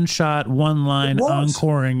place. One shot, one line,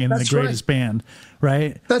 encoring in the greatest band,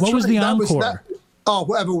 right? What was the encore?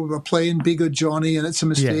 Whatever we were playing, Be Good Johnny, and It's a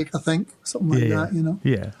Mistake, I think. Something like that,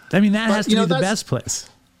 Yeah. I mean, that has to be the best place.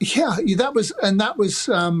 Yeah, that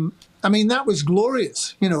was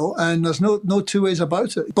glorious, and there's no two ways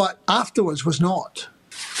about it. But afterwards was not.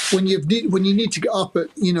 When you need to get up at,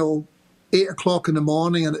 8 o'clock in the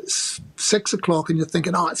morning and it's 6 o'clock and you're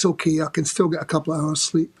thinking, it's okay, I can still get a couple of hours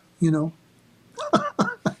sleep,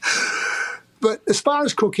 But as far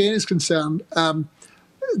as cocaine is concerned,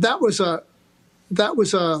 that was a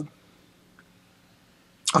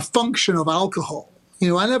function of alcohol.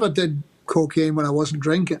 I never did cocaine when I wasn't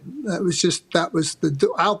drinking. The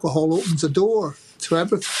alcohol opens the door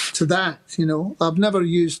to that. I've never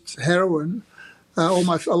used heroin. A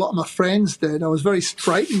lot of my friends did. I was very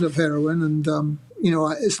frightened of heroin, and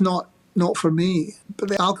it's not for me. But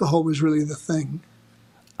the alcohol was really the thing.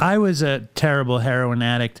 I was a terrible heroin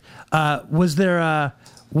addict. Was there a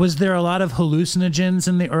lot of hallucinogens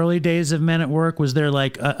in the early days of Men at Work? Was there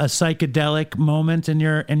like a psychedelic moment in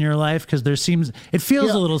your life? Because it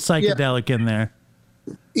feels a little psychedelic in there.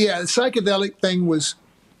 Yeah, the psychedelic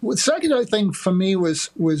thing for me was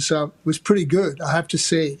pretty good, I have to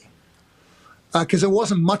say. Because there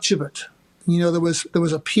wasn't much of it. There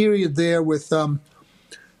was a period there with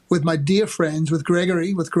my dear friends, with Greg,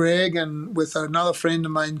 and with another friend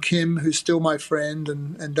of mine, Kim, who's still my friend,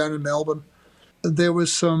 and down in Melbourne. There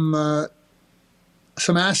was some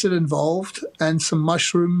acid involved and some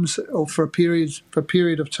mushrooms for a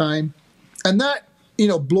period of time, and that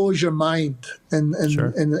blows your mind in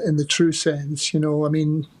the true sense.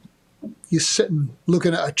 You're sitting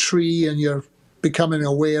looking at a tree and you're becoming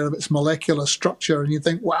aware of its molecular structure, and you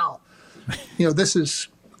think, wow, there's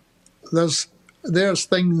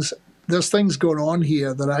things going on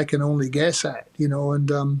here that I can only guess at,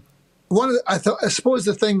 and I suppose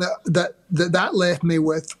the thing that left me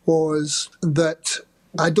with was that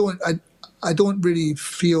I don't really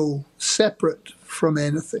feel separate from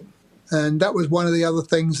anything, and that was one of the other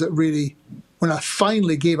things that really, when I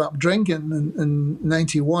finally gave up drinking in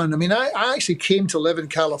 91. I actually came to live in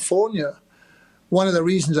California. One of the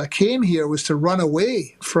reasons I came here was to run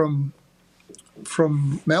away from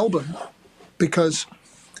Melbourne, because,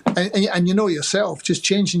 and yourself, just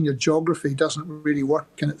changing your geography doesn't really work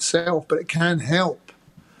in itself, but it can help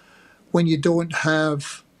when you don't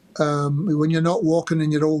have, when you're not walking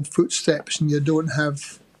in your old footsteps and you don't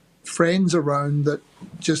have friends around that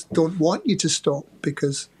just don't want you to stop,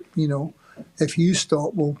 because, if you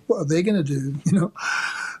stop, well, what are they going to do,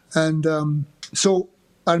 And so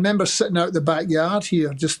I remember sitting out the backyard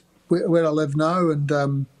here, just where I live now,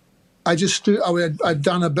 and I just stood. I'd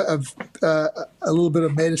done a little bit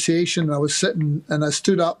of meditation. I was sitting, and I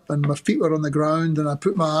stood up, and my feet were on the ground, and I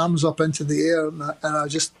put my arms up into the air, and I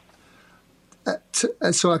just,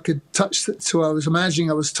 so I could touch. So I was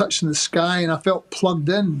imagining I was touching the sky, and I felt plugged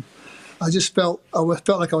in. I felt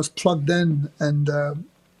like I was plugged in, and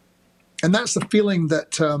that's the feeling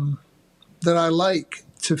that I like,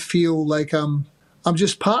 to feel like I'm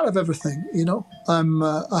just part of everything,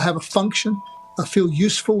 I have a function. I feel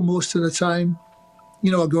useful most of the time,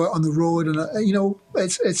 I go out on the road, and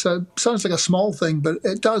it's sounds like a small thing, but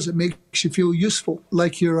it does. It makes you feel useful,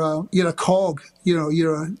 like you're a cog.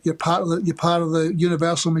 You're part of the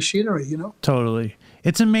universal machinery. Totally.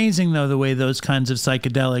 It's amazing, though, the way those kinds of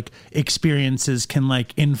psychedelic experiences can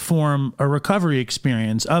like inform a recovery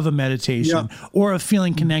experience of a meditation or of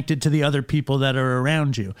feeling connected to the other people that are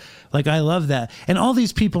around you. Like, I love that. And all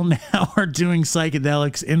these people now are doing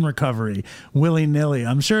psychedelics in recovery willy-nilly.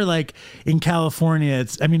 I'm sure like in California,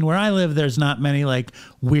 where I live, there's not many like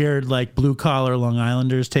weird, like blue collar Long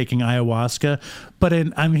Islanders taking ayahuasca, but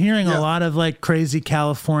I'm hearing a lot of like crazy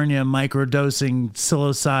California microdosing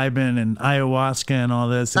psilocybin and ayahuasca and all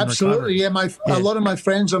this. Absolutely, yeah. A lot of my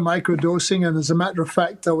friends are microdosing, and as a matter of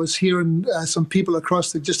fact, I was hearing some people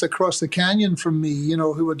across the canyon from me,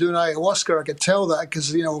 who were doing ayahuasca. I could tell that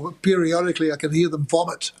because periodically I could hear them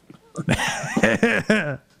vomit.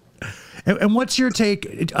 And what's your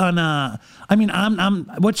take on?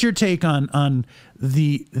 What's your take on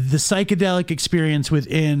the psychedelic experience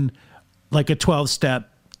within like a 12-step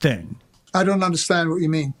thing? I don't understand what you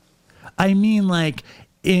mean. I mean, like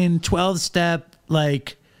in 12-step,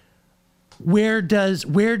 like where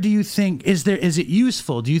do you think is it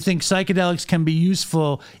useful? Do you think psychedelics can be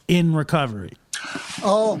useful in recovery?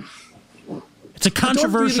 Oh, it's a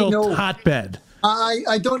controversial hotbed.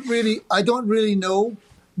 I don't really know,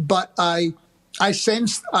 but I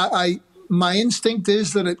sense my instinct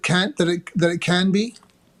is that it can be,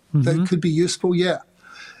 that it could be useful. Yeah,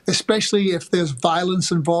 especially if there's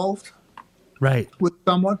violence involved, right, with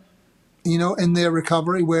someone, in their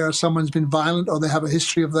recovery where someone's been violent or they have a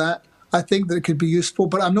history of that. I think that it could be useful,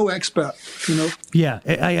 but I'm no expert. Yeah,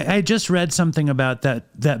 I just read something about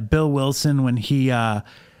that Bill Wilson when he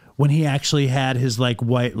actually had his like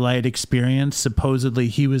white light experience. Supposedly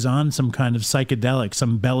he was on some kind of psychedelic,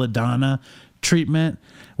 some belladonna treatment,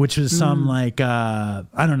 which was some like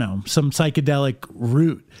some psychedelic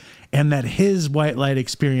root, and that his white light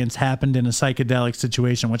experience happened in a psychedelic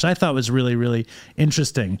situation, which I thought was really, really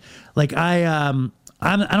interesting. Like I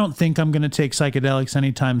don't think I'm going to take psychedelics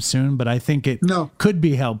anytime soon, but I think it could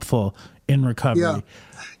be helpful in recovery.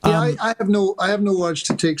 Yeah, I have no urge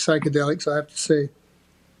to take psychedelics, I have to say.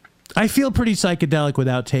 I feel pretty psychedelic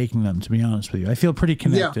without taking them, to be honest with you. I feel pretty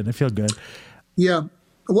connected. I feel good. Yeah.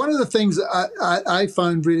 One of the things that I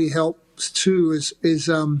found really helps too is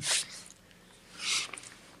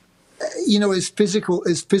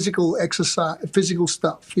physical exercise, physical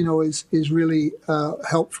stuff, is really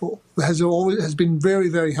helpful. Has been very,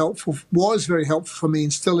 very helpful, was very helpful for me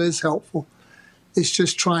and still is helpful. It's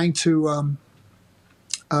just trying to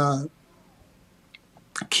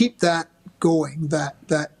keep that going, that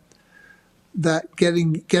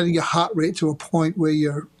getting your heart rate to a point where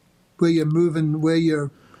you're moving, where you're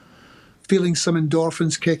feeling some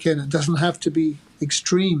endorphins kick in. It doesn't have to be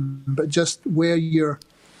extreme, but just where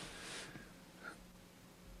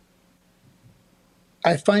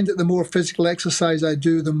I find that the more physical exercise I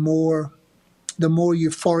do, the more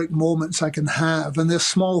euphoric moments I can have. And they're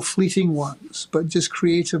small, fleeting ones, but just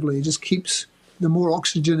creatively, it just keeps, the more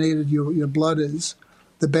oxygenated your blood is,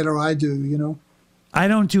 the better I do, I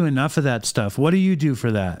don't do enough of that stuff. What do you do for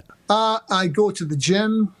that? I go to the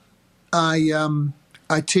gym.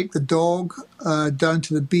 I take the dog down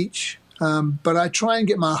to the beach. But I try and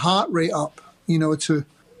get my heart rate up, to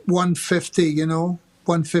 150,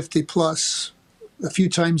 150 plus a few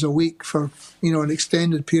times a week for, an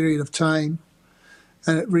extended period of time.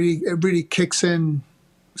 And it really kicks in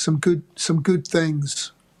some good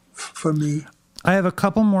things for me. I have a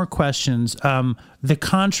couple more questions. The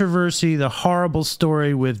controversy, the horrible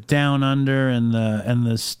story with Down Under and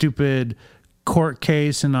the stupid court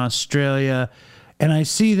case in Australia. And I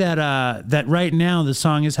see that right now the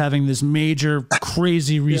song is having this major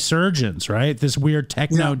crazy resurgence, right? This weird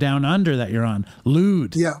techno Down Under that you're on.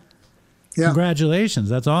 Lewd. Yeah. Congratulations.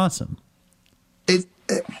 That's awesome.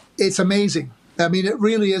 It's amazing. I mean, it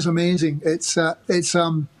really is amazing. That's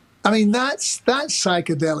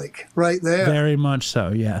psychedelic right there. Very much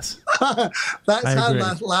so, yes. That's how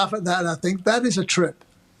I laugh at that. I think that is a trip.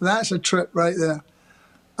 That's a trip right there.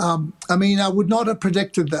 I would not have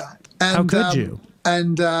predicted that. And, how could you?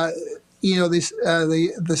 And this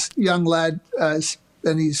young lad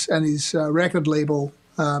and his record label,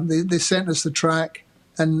 they sent us the track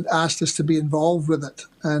and asked us to be involved with it,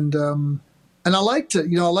 and I liked it.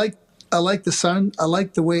 I liked the sound. I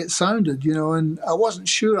liked the way it sounded. And I wasn't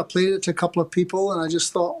sure. I played it to a couple of people, and I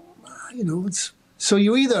just thought, it's so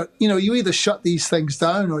you either shut these things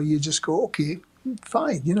down or you just go, okay,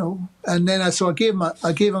 fine, And then I gave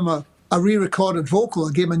him a re-recorded vocal.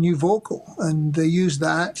 I gave him a new vocal, and they used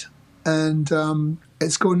that, and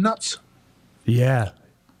it's going nuts. Yeah.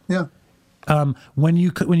 Yeah. When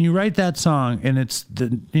you write that song and it's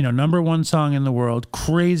the number one song in the world,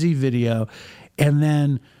 crazy video, and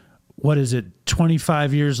then what is it?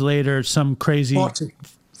 25 years later, some crazy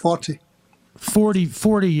 40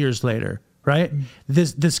 years later, right?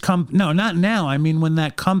 No, not now. I mean, when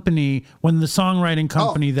the songwriting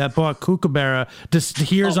company that bought Kookaburra just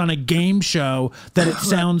hears on a game show that it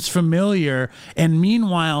sounds familiar, and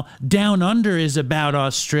meanwhile, Down Under is about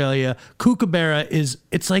Australia. Kookaburra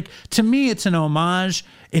it's like, to me, it's an homage.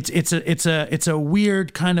 It's a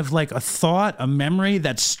weird kind of like a thought, a memory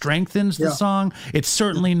that strengthens the song. It's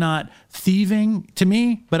certainly not thieving to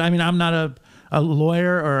me, but I mean, I'm not a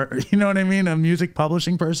lawyer or, you know what I mean, a music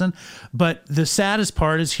publishing person. But the saddest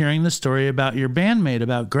part is hearing the story about your bandmate,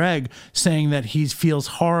 about Greg, saying that he feels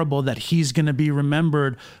horrible that he's going to be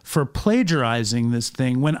remembered for plagiarizing this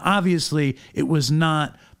thing when obviously it was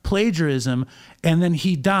not plagiarism. And then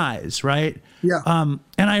he dies, right? Yeah. And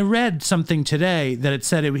I read something today that it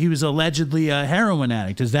said he was allegedly a heroin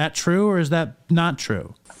addict. Is that true or is that not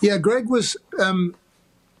true? Yeah,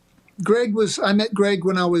 I met Greg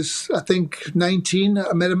when I was, I think, 19.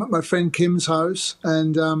 I met him at my friend Kim's house,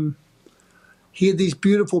 and he had these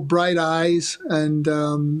beautiful, bright eyes, and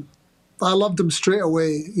I loved him straight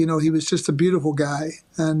away. You know, he was just a beautiful guy,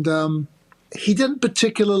 and he didn't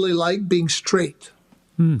particularly like being straight.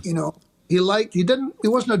 You know, he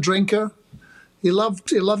wasn't a drinker. He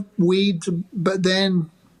loved weed, but then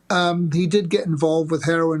he did get involved with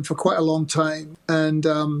heroin for quite a long time, and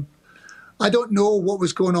I don't know what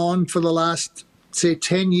was going on for the last, say,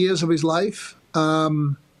 10 years of his life. I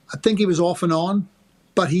think he was off and on,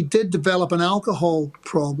 but he did develop an alcohol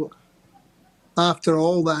problem after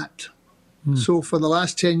all that. So for the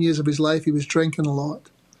last 10 years of his life, he was drinking a lot.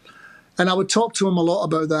 And I would talk to him a lot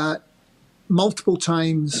about that multiple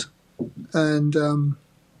times. And,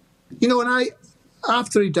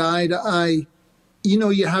 after he died,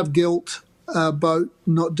 you have guilt about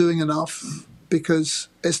not doing enough, because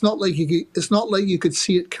it's not like you could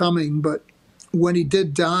see it coming. But when he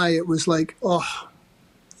did die, it was like,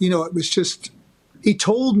 it was just, he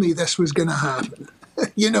told me this was going to happen,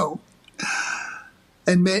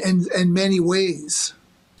 in many ways.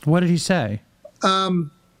 What did he say?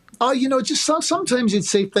 Just sometimes he'd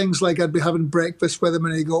say things like, I'd be having breakfast with him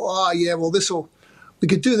and he'd go, we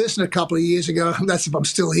could do this in a couple of years ago. That's if I'm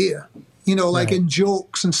still here. Like in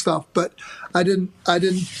jokes and stuff, but I didn't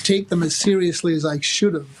take them as seriously as I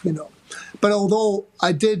should have, But although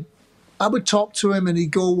I would talk to him and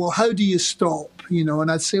he'd go, well, how do you stop?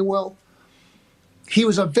 And I'd say, well, he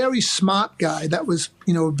was a very smart guy. That was,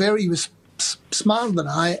 he was smarter than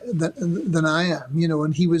I am,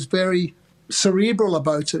 and he was very cerebral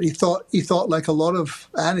about it. He thought like a lot of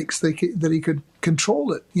addicts that he could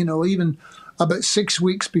control it, even. About 6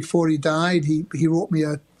 weeks before he died, he wrote me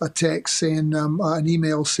a text saying, an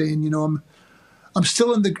email saying, I'm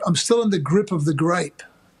still in the grip of the gripe,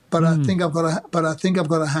 but I think I've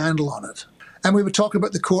got a handle on it. And we would talk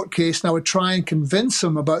about the court case, and I would try and convince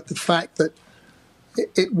him about the fact that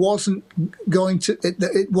it wasn't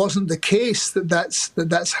the case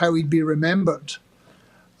that's how he'd be remembered.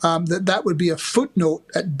 That would be a footnote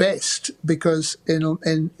at best, because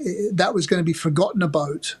that was going to be forgotten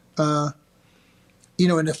about.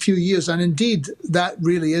 In a few years. And indeed, that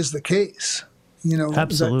really is the case.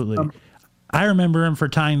 Absolutely. I remember him for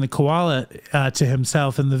tying the koala to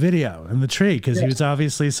himself in the video, in the tree, because he was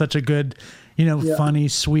obviously such a good, funny,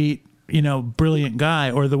 sweet, brilliant guy.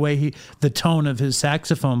 Or the tone of his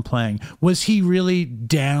saxophone playing. Was he really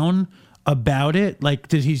down about it? Like,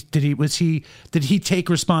 did he take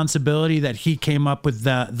responsibility that he came up with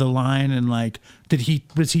the line, and like,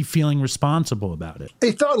 was he feeling responsible about it?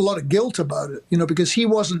 He felt a lot of guilt about it, because he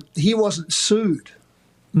wasn't sued.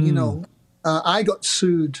 I got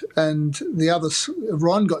sued, and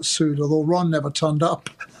Ron got sued, although Ron never turned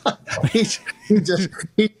up. he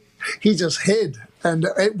just hid, and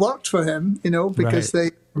it worked for him, because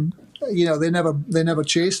they never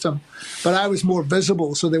chased him. But I was more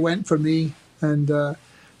visible, so they went for me. And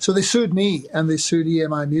so they sued me, and they sued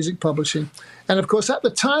EMI Music Publishing. And of course, at the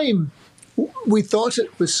time, we thought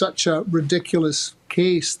it was such a ridiculous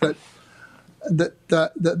case that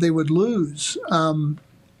they would lose.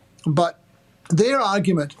 But their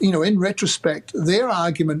argument, in retrospect, their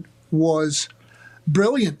argument was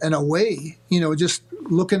brilliant in a way, just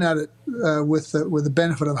looking at it with the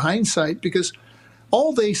benefit of hindsight, because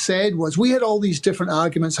all they said was, we had all these different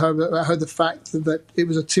arguments how the fact that it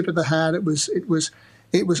was a tip of the hat, it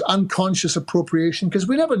was unconscious appropriation, because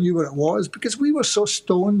we never knew what it was, because we were so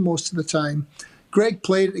stoned most of the time. Greg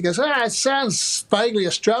played it. He goes, it sounds vaguely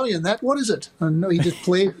Australian. What is it? And no, he just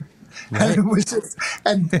played. Right. And it was just,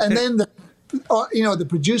 and then the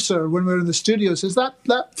producer, when we were in the studio, says that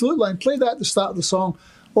flute line, play that at the start of the song.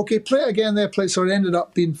 Okay, play it again there, play. So it ended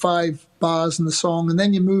up being 5 bars in the song, and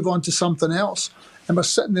then you move on to something else. And we're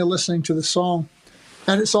sitting there listening to the song,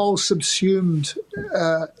 and it's all subsumed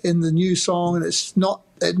in the new song, and it's not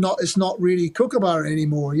really Kookaburra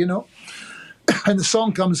anymore, you know. And the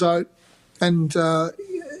song comes out, and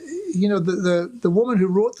you know, the woman who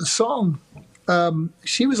wrote the song,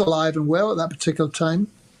 she was alive and well at that particular time.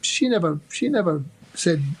 She never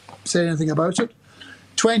said anything about it.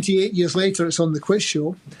 28 years later, it's on the quiz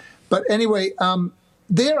show. But anyway,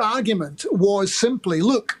 their argument was simply,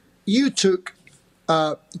 look, you took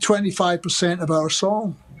 25% of our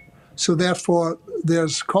song, so therefore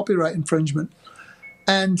there's copyright infringement.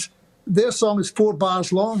 And their song is 4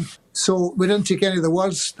 bars long, so we didn't take any of the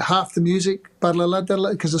words, half the music,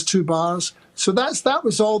 because there's 2 bars. So that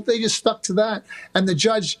was all. They just stuck to that, and the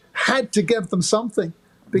judge had to give them something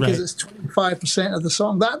because it's 25% of the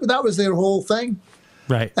song. That was their whole thing.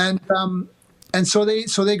 Right. And so they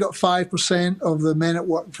got 5% of the Men at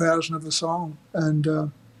Work version of the song, and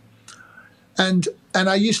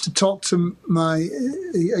I used to talk to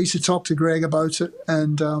Greg about it,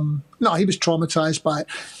 and no, he was traumatized by it,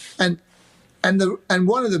 and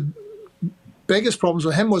one of the biggest problems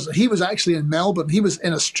with him was that he was actually in Melbourne. He was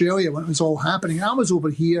in Australia when it was all happening. I was over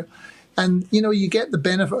here, and you know, you get the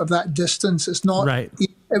benefit of that distance. It's not right.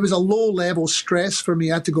 It was a low-level stress for me.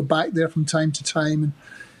 I had to go back there from time to time. And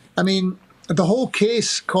I mean, the whole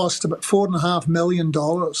case cost about $4.5 million,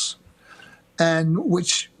 and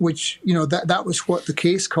which you know, that was what the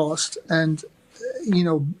case cost. And you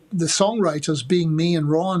know, the songwriters, being me and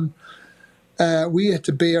Ron, we had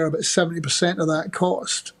to bear about 70% of that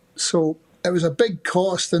cost. So it was a big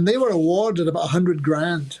cost, and they were awarded about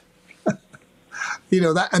 $100,000. You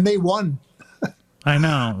know that, and they won. I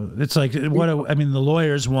know. It's like the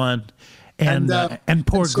lawyers won, and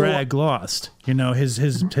poor Greg lost. You know,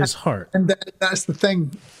 his heart. And that's the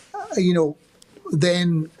thing. You know,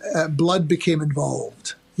 then blood became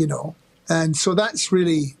involved. You know, and so that's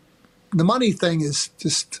really the money thing is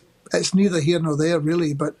just, it's neither here nor there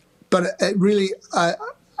really. But it really, I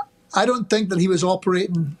don't think that he was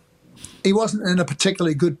operating. He wasn't in a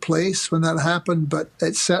particularly good place when that happened. But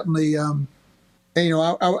it certainly. You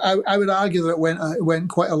know, I would argue that it went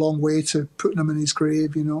quite a long way to putting him in his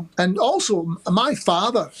grave, you know. And also, my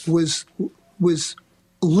father was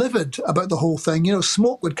livid about the whole thing. You know,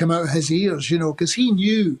 smoke would come out of his ears, you know, because he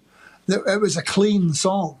knew that it was a clean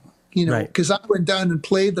song, you know, because I went down and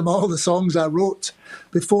played them all the songs I wrote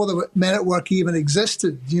before the Men at Work even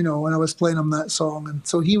existed, you know, when I was playing him that song. And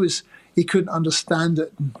so he couldn't understand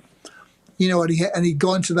it. And, you know, and he'd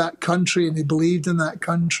gone to that country and he believed in that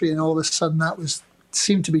country, and all of a sudden that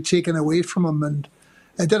seemed to be taken away from him, and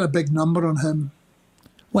it did a big number on him.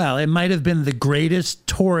 Well, it might have been the greatest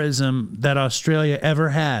tourism that Australia ever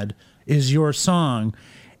had is your song,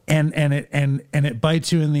 and it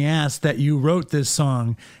bites you in the ass that you wrote this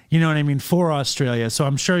song, you know what I mean, for Australia. So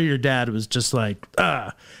I'm sure your dad was just like, you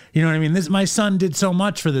know what I mean, my son did so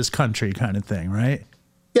much for this country kind of thing, right?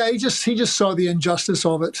 Yeah, he just saw the injustice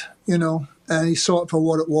of it, you know, and he saw it for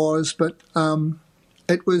what it was. But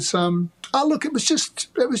it was, look, it was just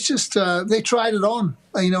they tried it on,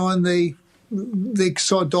 you know, and they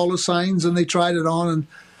saw dollar signs and they tried it on,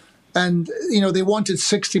 and you know, they wanted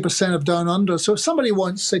 60% of Down Under. So if somebody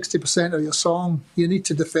wants 60% of your song, you need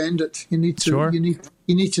to defend it. You need to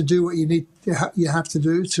you need to do what you have to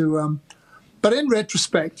do to. But in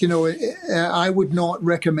retrospect, you know, I would not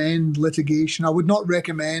recommend litigation. I would not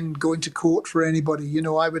recommend going to court for anybody. You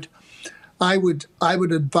know, I would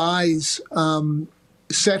advise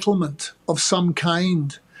settlement of some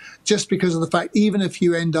kind, just because of the fact, even if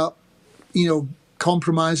you end up, you know,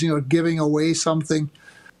 compromising or giving away something,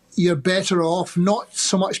 you're better off, not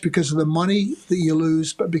so much because of the money that you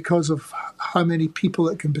lose, but because of how many people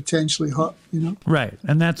it can potentially hurt, you know? Right.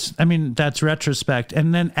 And that's retrospect.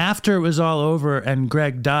 And then after it was all over and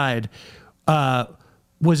Greg died,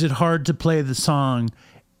 was it hard to play the song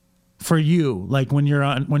for you? Like when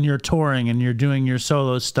you're touring and you're doing your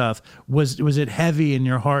solo stuff, was it heavy in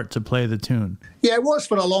your heart to play the tune? Yeah, it was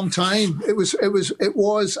for a long time. It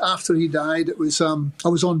was after he died. It was, I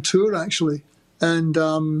was on tour actually. And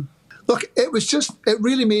look, it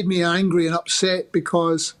really made me angry and upset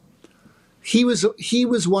because he was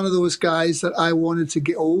one of those guys that I wanted to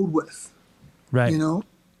get old with, right? You know,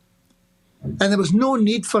 and there was no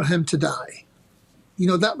need for him to die. You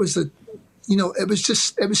know, that was it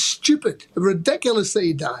was stupid, ridiculous that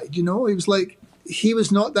he died. You know, he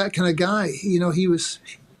was not that kind of guy. You know, he was,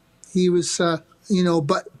 you know,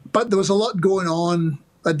 but there was a lot going on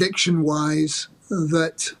addiction wise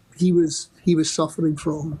that he was suffering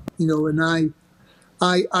from, and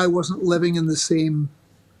I wasn't living in the same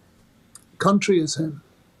country as him.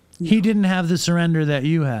 He didn't have the surrender that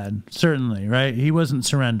you had, certainly, right? He wasn't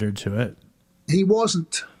surrendered to it. He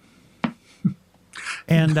wasn't.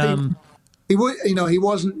 And he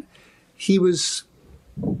wasn't. He was.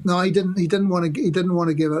 No, he didn't want to. He didn't want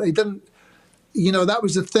to give it. He didn't. That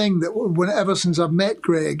was the thing that ever since I've met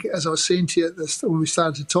Greg, as I was saying to you at this when we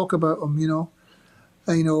started to talk about him,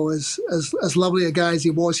 as lovely a guy as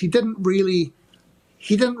he was, he didn't really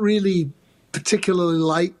particularly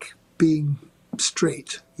like being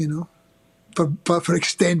straight, for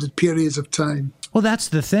extended periods of time. Well, that's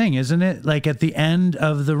the thing, isn't it? Like at the end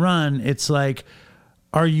of the run, it's like,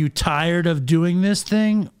 are you tired of doing this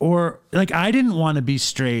thing? Or like, I didn't want to be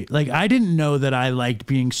straight. Like, I didn't know that I liked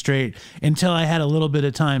being straight until I had a little bit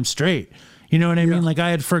of time straight. You know what I mean? Like, I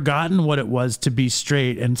had forgotten what it was to be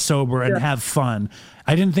straight and sober and have fun.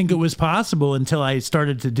 I didn't think it was possible until I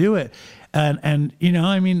started to do it. And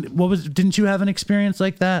didn't you have an experience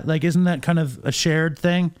like that? Like, isn't that kind of a shared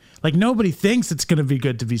thing? Like, nobody thinks it's going to be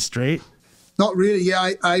good to be straight. Not really.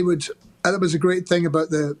 Yeah, I would. That was a great thing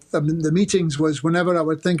about the meetings was whenever I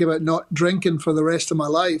would think about not drinking for the rest of my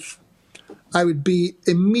life, I would be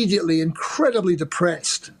immediately incredibly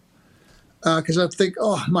depressed because I'd think,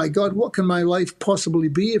 oh my God, what can my life possibly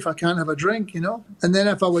be if I can't have a drink, And then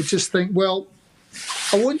if I would just think, well,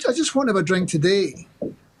 I just want to have a drink today,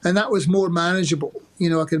 and that was more manageable.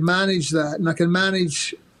 I could manage that, and I could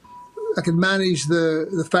manage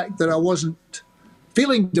the fact that I wasn't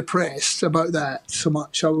feeling depressed about that so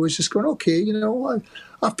much. I was just going, okay,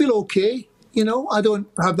 I feel okay. I don't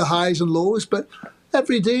have the highs and lows, but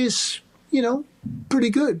every day is, pretty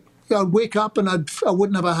good. I'd wake up and I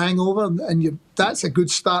wouldn't have a hangover, and that's a good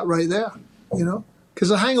start right there, because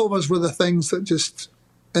the hangovers were the things that just,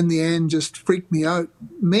 in the end, just freaked me out.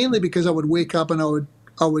 Mainly because I would wake up and I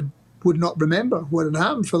would not remember what had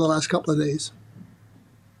happened for the last couple of days,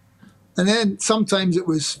 and then sometimes it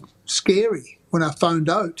was scary when I found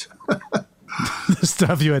out. The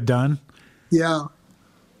stuff you had done? Yeah.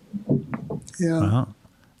 Well,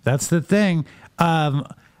 that's the thing.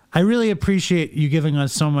 I really appreciate you giving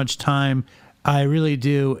us so much time. I really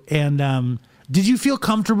do. And did you feel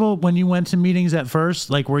comfortable when you went to meetings at first?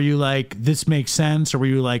 Like, were you like, this makes sense? Or were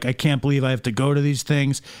you like, I can't believe I have to go to these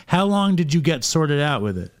things? How long did you get sorted out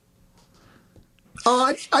with it?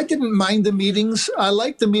 I didn't mind the meetings. I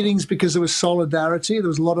liked the meetings because there was solidarity. There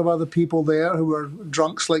was a lot of other people there who were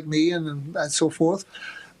drunks like me and so forth.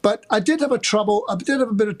 But I did have a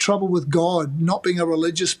bit of trouble with God, not being a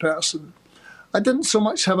religious person. I didn't so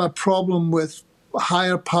much have a problem with a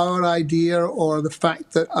higher power idea or the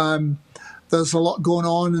fact that there's a lot going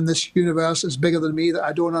on in this universe that's bigger than me that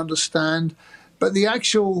I don't understand. But the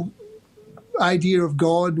actual idea of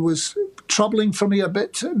God was troubling for me a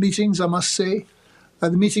bit at meetings, I must say. The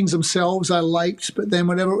meetings themselves I liked, but then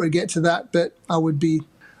whenever it would get to that bit, I would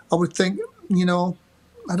think,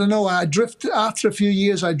 I don't know, after a few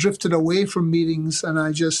years, I drifted away from meetings, and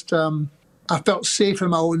I just, I felt safe in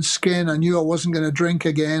my own skin. I knew I wasn't going to drink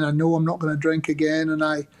again. I know I'm not going to drink again. And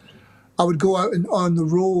I would go out on the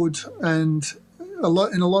road, and in a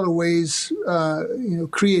lot of ways,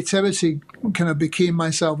 creativity kind of became my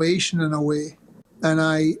salvation in a way. And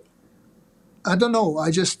I don't know,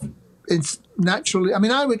 it's naturally,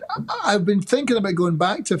 I've been thinking about going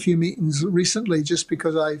back to a few meetings recently just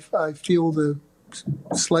because I feel the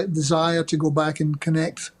slight desire to go back and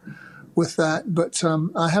connect with that, but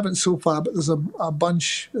I haven't so far, but there's a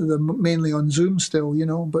bunch, mainly on Zoom still,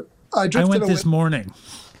 but I went this morning.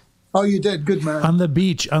 Oh, you did? Good man. On the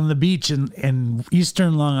beach in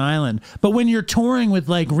Eastern Long Island. But when you're touring with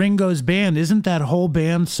like Ringo's band, isn't that whole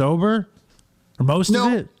band sober? Or most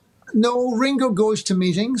of it? No, Ringo goes to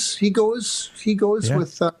meetings. He goes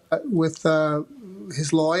with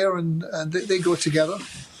his lawyer, and they go together.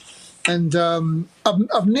 And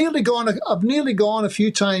I've nearly gone a few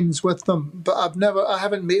times with them, but I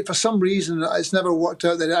haven't made, for some reason it's never worked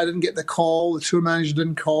out that I didn't get the call. The tour manager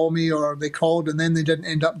didn't call me, or they called and then they didn't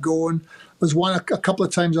end up going. There was a couple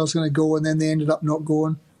of times I was going to go and then they ended up not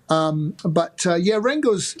going. But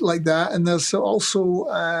Ringo's like that, and there's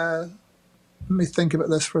also. Let me think about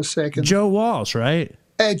this for a second. Joe Walsh, right?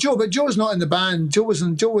 But Joe's not in the band. Joe was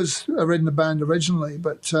in the band originally,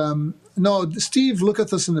 but no, Steve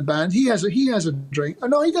Lukather's in the band. He has a drink.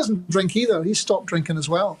 No, he doesn't drink either. He stopped drinking as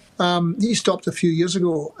well. He stopped a few years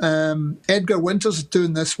ago. Edgar Winters is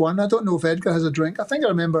doing this one. I don't know if Edgar has a drink. I think I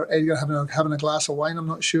remember Edgar having a glass of wine. I'm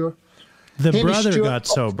not sure. The Hamish brother Stewart got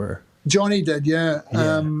sober. Johnny did, yeah.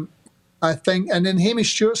 I think, and then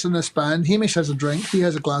Hamish Stewart's in this band. Hamish has a drink. He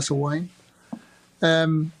has a glass of wine.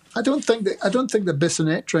 I don't think that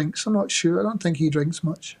Bissonette drinks. I'm not sure. I don't think he drinks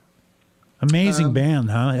much. Amazing band,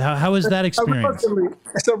 huh? How was that experience?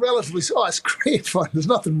 It's great fun. There's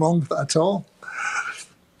nothing wrong with it at all.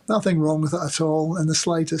 Nothing wrong with it at all in the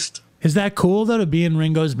slightest. Is that cool, though, to be in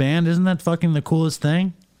Ringo's band? Isn't that fucking the coolest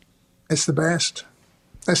thing? It's the best.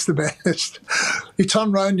 It's the best. You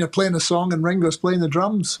turn around, you're playing a song, and Ringo's playing the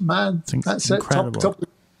drums. Man, that's incredible. It.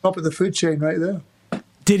 Top of the food chain right there.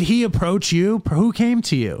 Did he approach you? Who came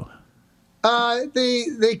to you?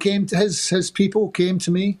 They came to his people came to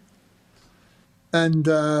me. And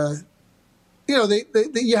you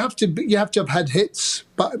have to have had hits,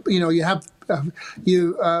 but you have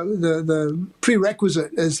the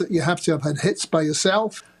prerequisite is that you have to have had hits by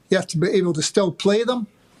yourself. You have to be able to still play them,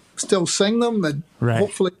 still sing them, and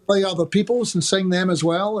hopefully play other people's and sing them as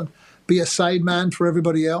well, and be a sideman for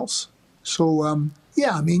everybody else. So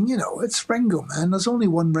it's Ringo, man. There's only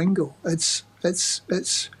one Ringo. It's just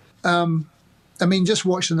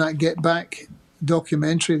watching that Get Back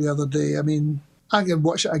documentary the other day. I mean, I could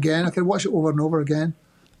watch it again. I could watch it over and over again.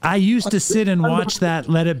 I used to sit and watch that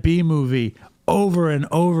Let It Be movie over and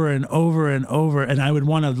over and over and over, and I would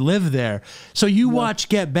want to live there. So you watch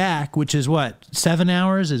Get Back, which is what, 7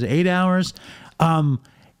 hours? Is it 8 hours?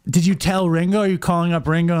 Did you tell Ringo? Are you calling up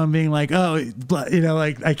Ringo and being like, oh,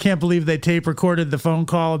 I can't believe they tape recorded the phone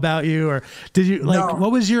call about you? Or did you,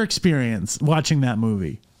 what was your experience watching that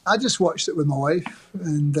movie? I just watched it with my wife,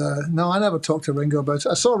 and I never talked to Ringo about it.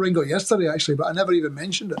 I saw Ringo yesterday, actually, but I never even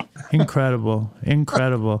mentioned it. Incredible. He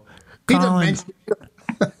didn't mention it.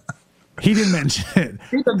 He didn't mention it.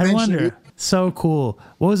 I wonder. So cool.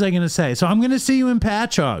 What was I going to say? So I'm going to see you in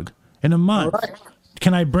Patchogue in a month. All right.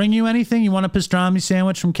 Can I bring you anything? You want a pastrami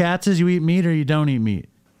sandwich from Katz's? You eat meat or you don't eat meat?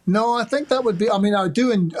 No, I think that would be, I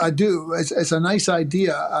do. It's a nice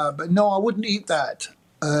idea, but no, I wouldn't eat that.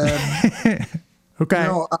 Okay.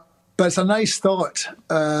 No, but it's a nice thought.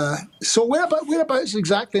 So whereabouts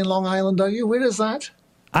exactly in Long Island are you? Where is that?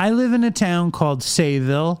 I live in a town called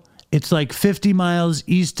Sayville. It's like 50 miles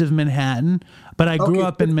east of Manhattan, but I grew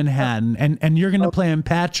up in Manhattan. And you're going to play in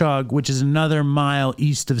Patchogue, which is another mile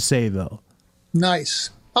east of Sayville.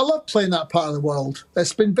 Nice. I love playing that part of the world.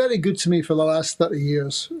 It's been very good to me for the last 30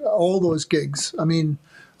 years, all those gigs. I mean,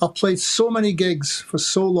 I've played so many gigs for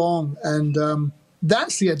so long,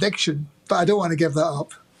 that's the addiction. But I don't want to give that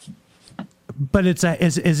up. But is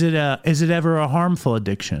it ever a harmful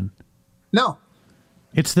addiction? No.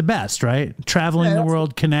 It's the best, right? Traveling the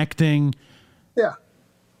world, connecting. Yeah.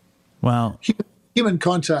 Well, human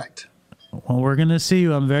contact. Well, we're going to see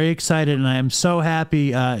you. I'm very excited, and I am so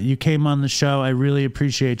happy you came on the show. I really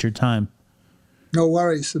appreciate your time. No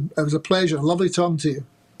worries. It was a pleasure. Lovely talking to you.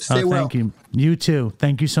 Stay well. Thank you. You too.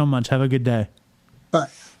 Thank you so much. Have a good day. Bye.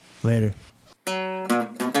 Later.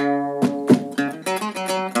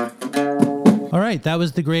 All right, that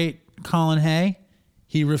was the great Colin Hay.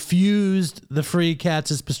 He refused the free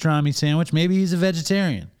Katz's pastrami sandwich. Maybe he's a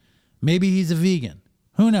vegetarian. Maybe he's a vegan.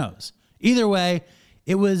 Who knows? Either way,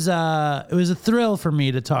 it was a thrill for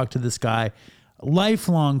me to talk to this guy,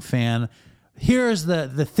 lifelong fan. Here's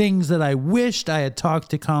the things that I wished I had talked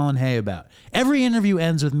to Colin Hay about. Every interview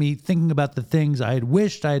ends with me thinking about the things I had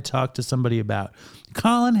wished I had talked to somebody about.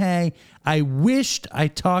 Colin Hay, I wished I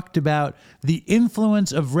talked about the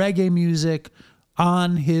influence of reggae music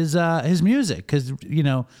on his music, because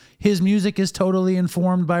his music is totally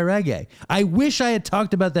informed by reggae. I wish I had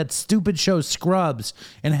talked about that stupid show Scrubs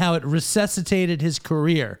and how it resuscitated his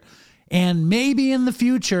career. And maybe in the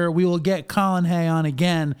future we will get Colin Hay on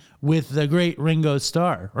again with the great Ringo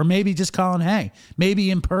Starr, or maybe just Colin Hay,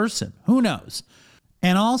 maybe in person. Who knows?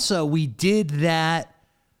 And also, we did that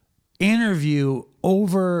interview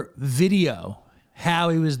over video. How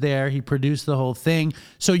he was there. He produced the whole thing.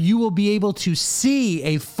 So you will be able to see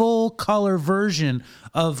a full color version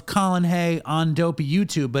of Colin Hay on Dopey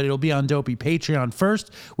YouTube, but it'll be on Dopey Patreon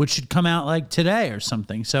first, which should come out like today or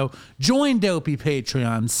something. So join Dopey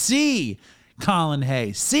Patreon. See Colin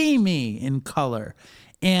Hay. See me in color.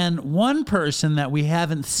 And one person that we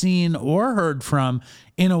haven't seen or heard from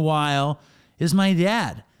in a while is my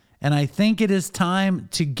dad. And I think it is time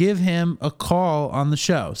to give him a call on the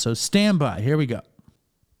show. So stand by. Here we go.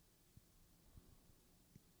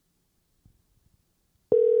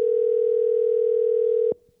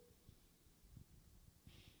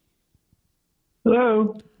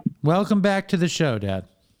 Hello. Welcome back to the show, Dad.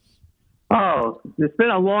 Oh, it's been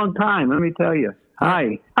a long time, let me tell you.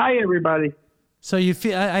 Hi. Hi, everybody. So you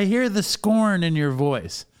feel, I hear the scorn in your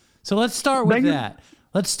voice. So let's start with that.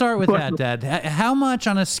 Let's start with that, Dad. How much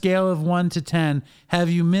on a scale of 1 to 10 have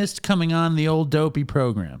you missed coming on the old Dopey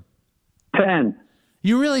program? 10.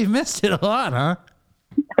 You really missed it a lot, huh?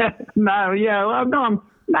 No, yeah, well, no, I'm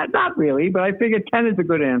not really, but I figured 10 is a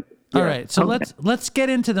good answer. All right, so let's get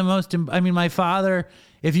into the most. I mean, my father.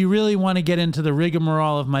 If you really want to get into the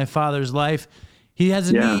rigmarole of my father's life, he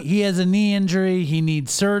has a knee injury. He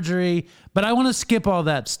needs surgery, but I want to skip all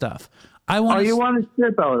that stuff. You want to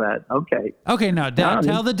skip all that? Okay. Okay, now, Dad,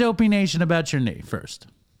 tell the Dopey Nation about your knee first.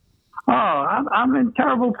 Oh, I'm in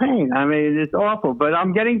terrible pain. I mean, it's awful, but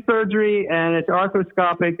I'm getting surgery, and it's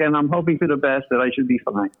arthroscopic, and I'm hoping for the best that I should be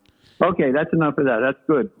fine. Okay, that's enough of that. That's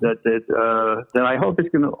good. That I hope it's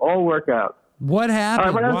going to all work out. What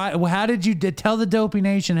happened? Right, how did you tell the Dopey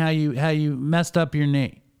Nation how you messed up your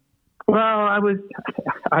knee? Well,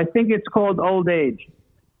 I think it's called old age.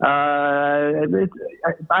 I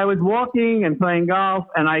was walking and playing golf,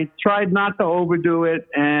 and I tried not to overdo it,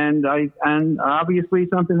 and obviously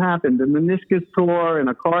something happened. The meniscus tore and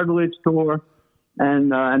a cartilage tore,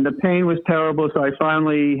 and the pain was terrible. So I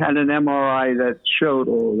finally had an MRI that showed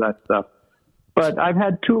all that stuff. But I have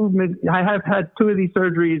had two of these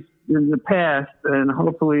surgeries in the past, and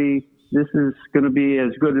hopefully this is going to be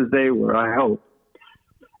as good as they were. I hope.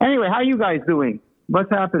 Anyway, how are you guys doing? What's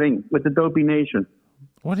happening with the Dopey Nation?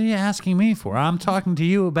 What are you asking me for? I'm talking to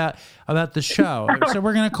you about the show. So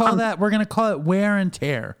we're gonna call it wear and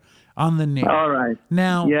tear on the knee. All right.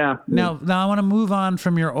 Now I want to move on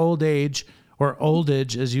from your old age or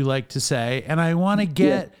oldage, as you like to say, and I want to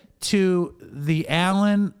get to the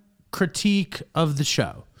Alan critique of the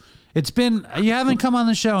show. You haven't come on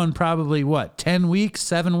the show in probably 10 weeks,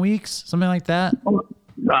 7 weeks, something like that. A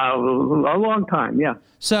long time, yeah.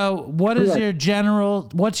 So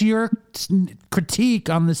what's your critique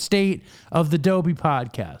on the state of the Dopey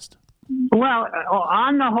podcast? Well,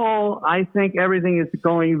 on the whole, I think everything is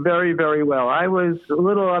going very, very well. I was a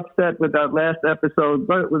little upset with that last episode,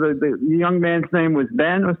 but the young man's name was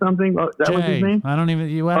Ben or something. That Jay. Was his name? I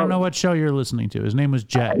don't know what show you're listening to. His name was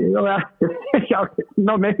Jay.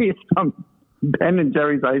 No, maybe it's from Ben and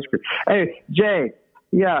Jerry's Ice Cream. Hey, Jay.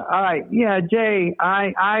 Yeah, all right. Yeah, Jay,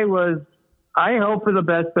 I hope for the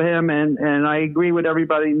best for him, and I agree with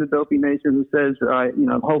everybody in the Dopey Nation who says,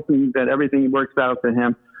 hoping that everything works out for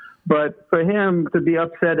him. But for him to be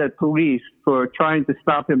upset at police for trying to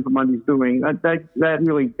stop him from what he's doing, that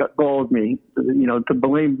really galled me, to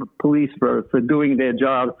blame police for doing their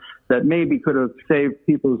job that maybe could have saved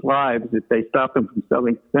people's lives if they stopped him from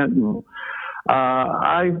selling fentanyl.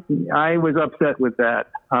 I was upset with that.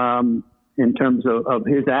 In terms of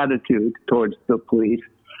his attitude towards the police,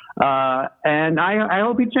 and I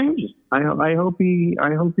hope he changes. I hope he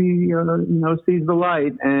sees the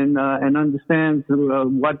light and understands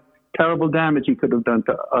what terrible damage he could have done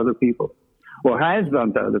to other people, or has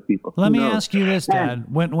done to other people. Let me ask you this, Dad: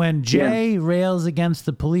 when Jay rails against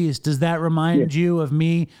the police, does that remind you of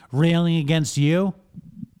me railing against you?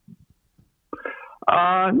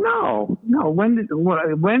 No. When did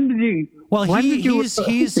you? Well,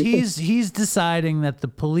 he's deciding that the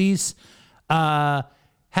police have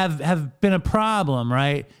been a problem,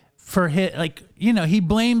 right? For he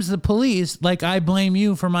blames the police like I blame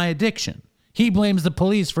you for my addiction. He blames the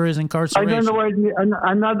police for his incarceration. In other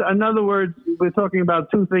words, we're talking about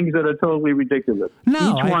two things that are totally ridiculous.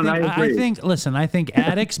 No, I agree. I think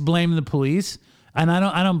addicts blame the police. And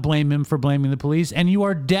I don't blame him for blaming the police. And you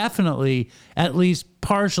are definitely at least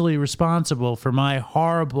partially responsible for my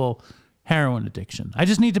horrible heroin addiction. I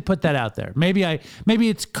just need to put that out there. Maybe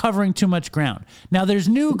it's covering too much ground. Now there's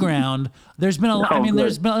new ground. There's been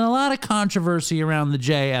there's been a lot of controversy around the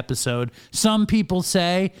Jay episode. Some people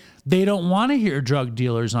say they don't want to hear drug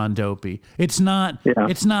dealers on Dopey. It's not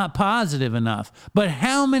positive enough. But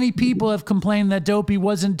how many people have complained that Dopey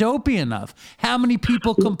wasn't dopey enough? How many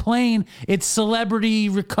people complain it's celebrity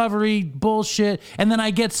recovery bullshit, and then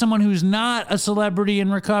I get someone who's not a celebrity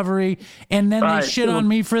in recovery, and then they shit on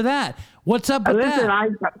me for that? What's up with that?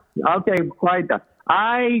 Okay, quiet down.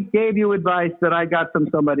 I gave you advice that I got from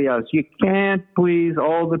somebody else. You can't please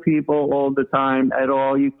all the people all the time at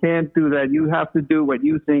all. You can't do that. You have to do what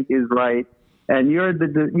you think is right, and you're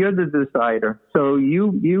the decider. So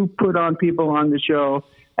you put on people on the show,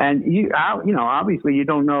 and obviously you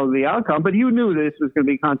don't know the outcome, but you knew this was going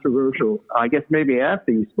to be controversial. I guess maybe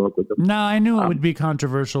after you spoke with him. No, I knew it would be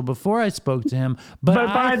controversial before I spoke to him.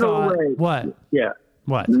 But by the way, what? Yeah.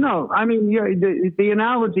 What? No, I mean, the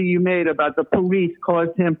analogy you made about the police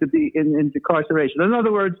caused him to be in incarceration. In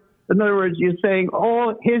other words, you're saying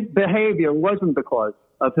all his behavior wasn't the cause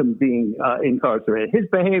of him being incarcerated. His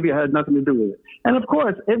behavior had nothing to do with it. And of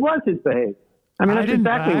course, it was his behavior. I mean, that's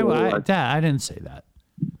exactly what it was. Dad, I didn't say that.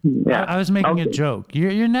 Yeah. I was making a joke.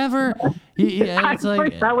 You're never. It's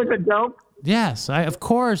like that was a joke. Yes, of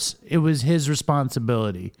course it was his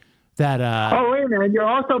responsibility. That. Oh wait a minute! You're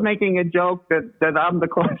also making a joke that I'm the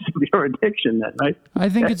cause of your addiction, then, right? I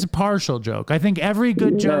think it's a partial joke. I think every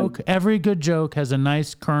good joke has a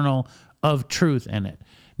nice kernel of truth in it.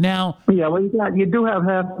 Now, yeah, well, you do have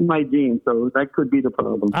half of my genes, so that could be the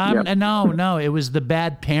problem. No, it was the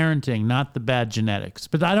bad parenting, not the bad genetics.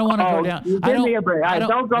 But I don't want to go down. Give me a break.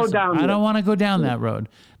 Don't go down. I don't want to go down that road.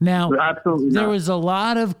 Now, absolutely there was a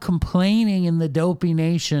lot of complaining in the Dopey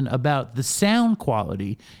Nation about the sound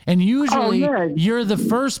quality, and usually you're the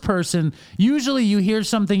first person. Usually, you hear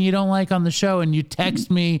something you don't like on the show, and you text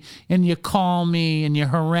me, and you call me, and you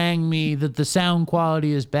harangue me that the sound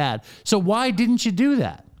quality is bad. So why didn't you do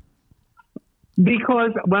that?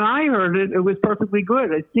 Because when I heard it, it was perfectly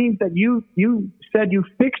good. It seems that you said you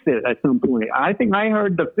fixed it at some point. I think I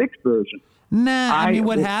heard the fixed version. Nah, I mean,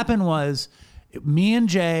 what happened was me and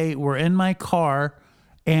Jay were in my car,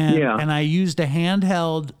 and I used a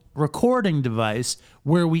handheld recording device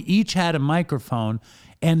where we each had a microphone,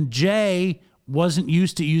 and Jay wasn't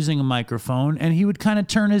used to using a microphone, and he would kind of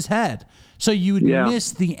turn his head. So you would miss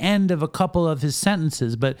the end of a couple of his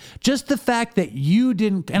sentences, but just the fact that you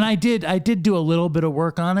didn't, and I did do a little bit of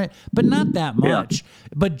work on it, but not that much.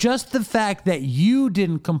 But just the fact that you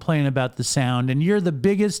didn't complain about the sound, and you're the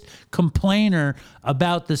biggest complainer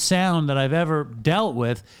about the sound that I've ever dealt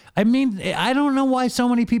with. I mean, I don't know why so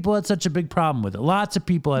many people had such a big problem with it. Lots of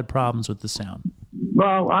people had problems with the sound.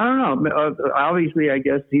 Well, I don't know. Obviously, I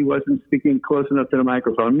guess he wasn't speaking close enough to the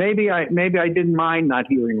microphone. Maybe I didn't mind not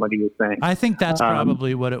hearing what he was saying. I think that's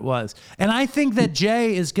probably what it was. And I think that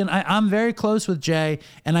Jay is going to... I'm very close with Jay,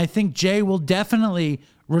 and I think Jay will definitely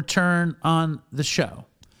return on the show.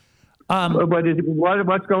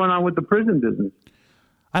 What's going on with the prison business?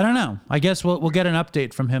 I don't know. I guess we'll get an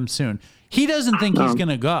update from him soon. He doesn't think he's going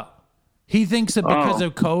to go. He thinks that because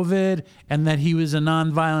of COVID and that he was a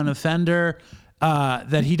nonviolent offender...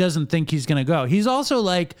 that he doesn't think he's going to go. He's also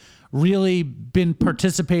really been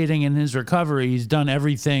participating in his recovery. He's done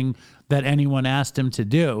everything that anyone asked him to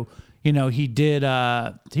do. You know, he did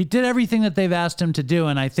everything that they've asked him to do,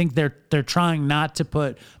 and I think they're trying not to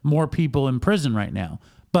put more people in prison right now.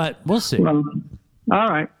 But we'll see. Well, all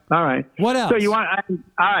right. What else? So you want?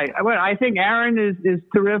 All right. Well, I think Aaron is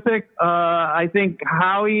terrific. I think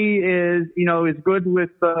Howie is good with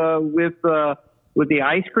the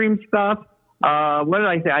ice cream stuff. What did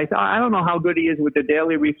I say? I don't know how good he is with the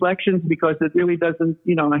daily reflections because it really doesn't,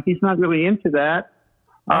 he's not really into that.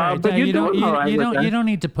 Right, but you don't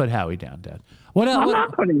need to put Howie down, Dad. What else? I'm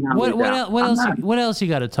not putting Howie down. What else you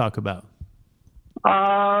got to talk about?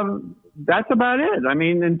 That's about it. I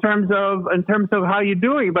mean, in terms of how you're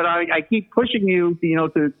doing, but I keep pushing you,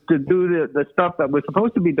 to do the stuff that was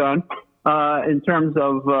supposed to be done. In terms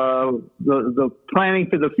of the planning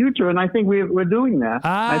for the future, and I think we're doing that.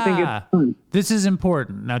 I think this is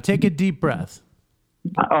important. Now take a deep breath.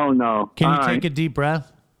 Oh no! Can you take a deep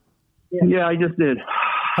breath? Yeah, I just did.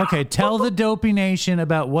 Okay, tell the Dopey Nation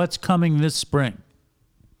about what's coming this spring.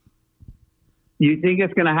 You think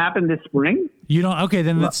it's going to happen this spring? You don't? Okay,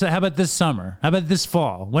 then how about this summer? How about this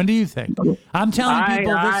fall? When do you think? I'm telling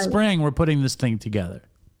people this spring we're putting this thing together.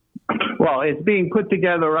 Well, it's being put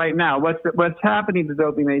together right now. What's happening to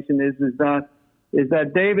Dopey Nation is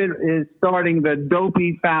that David is starting the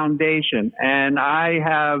Dopey Foundation, and I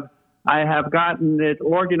have gotten it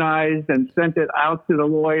organized and sent it out to the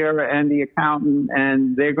lawyer and the accountant,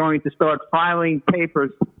 and they're going to start filing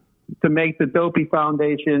papers to make the Dopey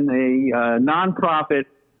Foundation a nonprofit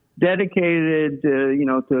dedicated,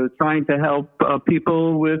 to trying to help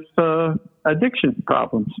people with addiction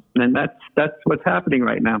problems, and that's what's happening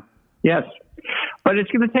right now. Yes, but it's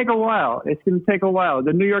going to take a while.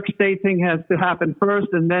 The New York State thing has to happen first,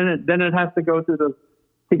 and then it has to go through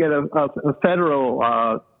to get a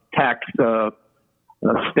federal tax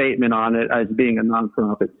statement on it as being a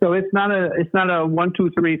nonprofit. So it's not a 1, 2,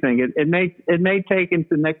 3 thing. It may take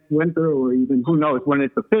into next winter or even who knows when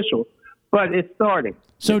it's official, but it's starting.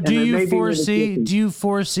 So do you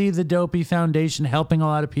foresee the Dopey Foundation helping a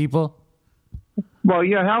lot of people? Well,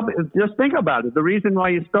 just think about it. The reason why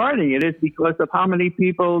you're starting it is because of how many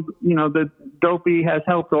people, the Dopey has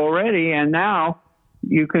helped already, and now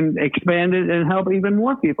you can expand it and help even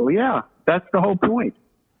more people. Yeah, that's the whole point.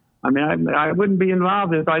 I mean, I wouldn't be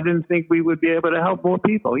involved if I didn't think we would be able to help more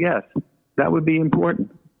people. Yes, that would be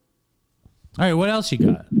important. All right, what else you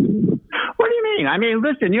got? What do you mean? I mean,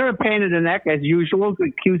 listen, you're a pain in the neck, as usual,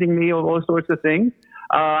 accusing me of all sorts of things.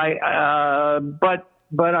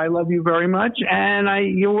 But I love you very much, and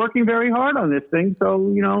you're working very hard on this thing.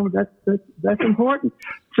 So that's important.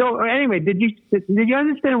 So anyway, did you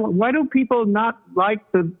understand why do people not like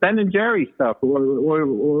the Ben and Jerry stuff, or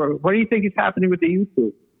what do you think is happening with the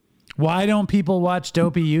YouTube? Why don't people watch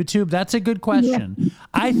Dopey YouTube? That's a good question. Yeah.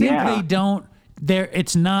 I think they don't.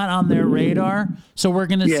 It's not on their radar. So we're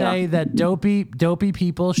gonna say that Dopey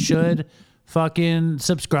people should fucking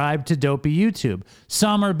subscribe to Dopey YouTube.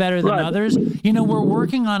 Some are better than others. You know, we're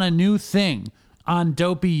working on a new thing on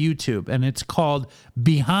Dopey YouTube, and it's called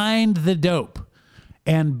Behind the Dope.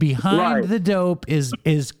 And behind the dope is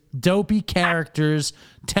Dopey characters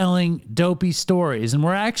telling Dopey stories. And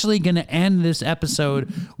we're actually going to end this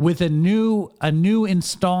episode with a new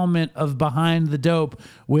installment of Behind the Dope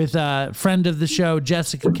with a friend of the show,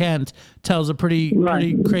 Jessica Kent, tells a pretty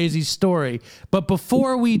crazy story. But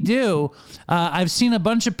before we do, I've seen a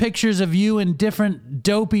bunch of pictures of you in different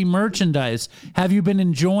Dopey merchandise. Have you been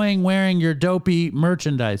enjoying wearing your Dopey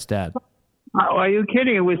merchandise, Dad? Oh, are you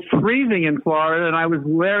kidding? It was freezing in Florida, and I was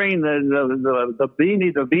wearing the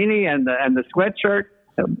beanie and the sweatshirt.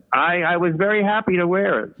 I was very happy to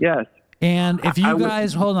wear it. Yes. And if you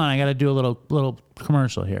guys hold on, I got to do a little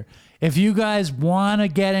commercial here. If you guys want to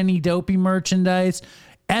get any Dopey merchandise,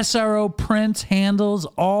 SRO Prints handles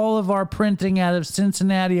all of our printing out of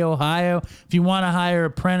Cincinnati, Ohio. If you want to hire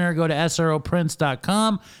a printer, go to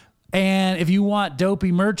sroprints.com. And if you want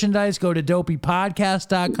Dopey merchandise, go to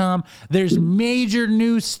dopeypodcast.com. There's major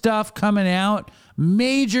new stuff coming out,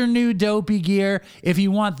 major new Dopey gear. If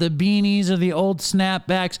you want the beanies or the old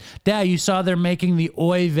snapbacks, Dad, you saw they're making the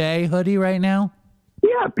Oy Vey hoodie right now?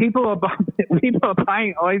 Yeah, people are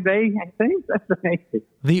buying Oy Vey things. That's amazing.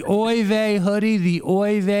 The Oy Vey hoodie, the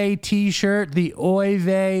Oy Vey t-shirt, the Oy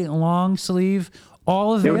Vey long sleeve,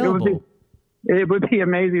 all available. It would be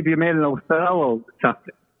amazing if you made an Othello or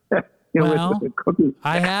something. Well,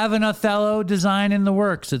 I have an Othello design in the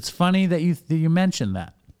works. It's funny that you mentioned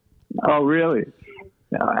that. Oh, really?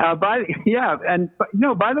 By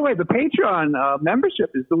the way, the Patreon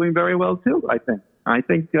membership is doing very well too. I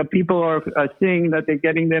think people are seeing that they're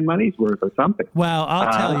getting their money's worth or something. Well,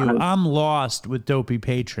 I'll tell you, I'm lost with Dopey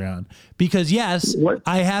Patreon because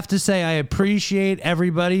I have to say I appreciate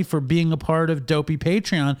everybody for being a part of Dopey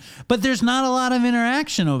Patreon, but there's not a lot of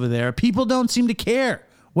interaction over there. People don't seem to care.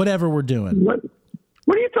 Whatever we're doing. What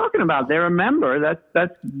are you talking about? They're a member.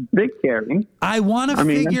 That's big caring. I want to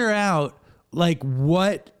figure out like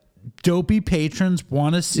what Dopey patrons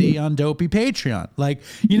want to see on Dopey Patreon. Like,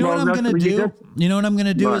 you know what I'm going to do? You know what I'm going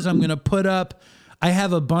to do is I'm going to put up. I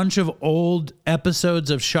have a bunch of old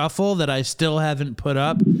episodes of Shuffle that I still haven't put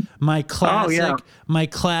up. My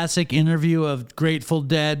classic interview of Grateful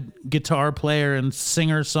Dead guitar player and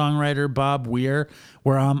singer-songwriter Bob Weir,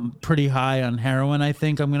 where I'm pretty high on heroin, I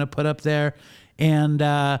think I'm going to put up there. And,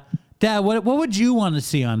 Dad, what would you want to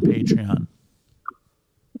see on Patreon?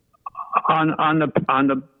 On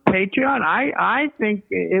the Patreon, I think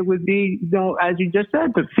it would be, as you just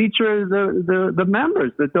said, to feature the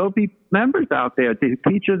members, the Dopey members out there, to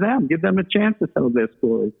feature them, give them a chance to tell their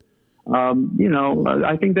stories.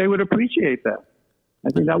 I think they would appreciate that. I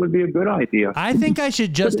think that would be a good idea. I think I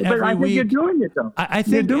should just every week. I think you're doing it, though. I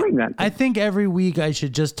think you're doing that. I think every week I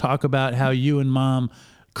should just talk about how you and Mom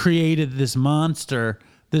created this monster.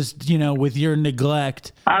 This, with your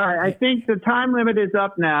neglect. All right, I think the time limit is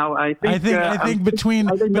up now. I think between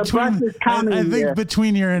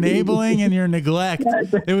your enabling and your neglect,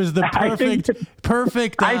 it was the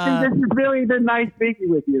perfect. I think this has really been nice speaking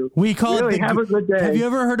with you. We call really, it. Have a good day. Have you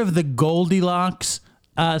ever heard of the Goldilocks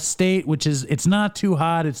state, which is it's not too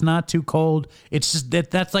hot, it's not too cold. It's just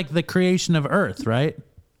that's like the creation of Earth, right?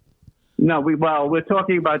 No, we're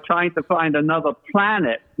talking about trying to find another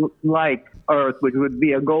planet like Earth, which would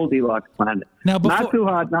be a Goldilocks planet. Now, not too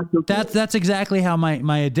hot, not too cold. That's exactly how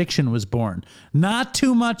my addiction was born. Not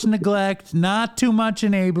too much neglect, not too much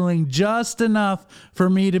enabling, just enough for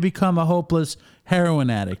me to become a hopeless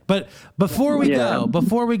heroin addict. But before we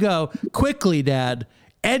go, quickly, Dad,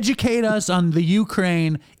 educate us on the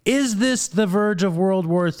Ukraine. Is this the verge of World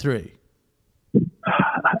War III?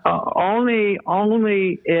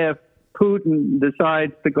 Only if Putin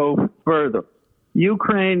decides to go further.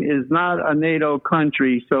 Ukraine is not a NATO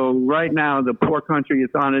country, so right now the poor country is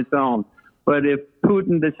on its own. But if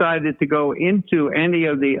Putin decided to go into any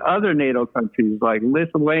of the other NATO countries like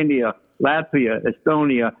Lithuania, Latvia,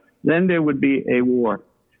 Estonia, then there would be a war.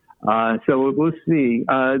 So we'll see.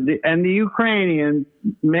 And the Ukrainians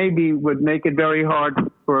maybe would make it very hard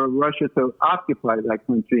for Russia to occupy that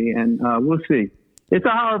country, and we'll see. It's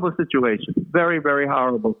a horrible situation, very, very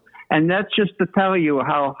horrible. And that's just to tell you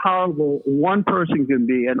how horrible one person can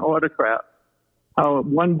be, an autocrat, how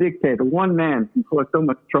one dictator, one man can cause so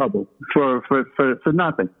much trouble for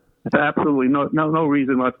nothing. Absolutely no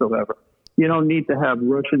reason whatsoever. You don't need to have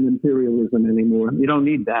Russian imperialism anymore. You don't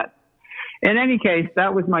need that. In any case,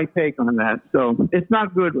 that was my take on that. So it's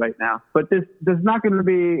not good right now. But there's not going to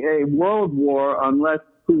be a world war unless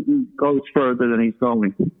Putin goes further than he's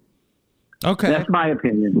going. Okay. That's my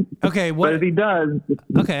opinion. Okay. But if he does...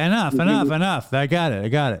 Okay, enough. I got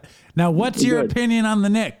it. Now, what's your opinion on the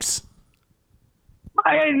Knicks?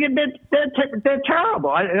 They're terrible.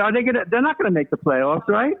 Are they gonna? They're not going to make the playoffs,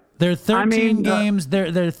 right? They're 13 games.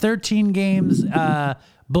 They're 13 games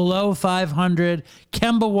below 500.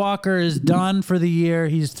 Kemba Walker is done for the year.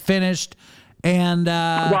 He's finished. And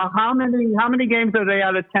well, how many games are they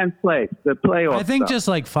out of 10th place? The playoffs. I think just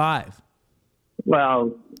like 5.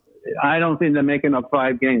 Well, I don't think they're making up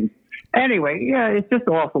 5 games. Anyway, yeah, it's just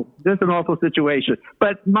awful. Just an awful situation.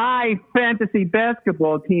 But my fantasy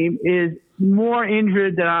basketball team is more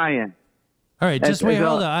injured than I am. All right, just wait,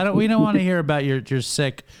 hold on. We don't want to hear about your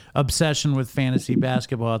sick obsession with fantasy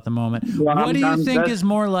basketball at the moment. Well, what do you think is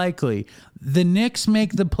more likely? The Knicks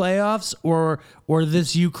make the playoffs, or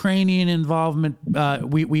this Ukrainian involvement?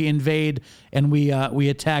 We invade and we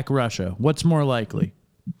attack Russia. What's more likely?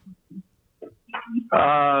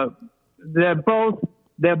 They're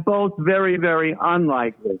both very, very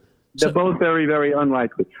unlikely. They're both very, very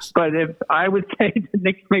unlikely. But if I would say the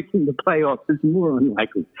Knicks making the playoffs is more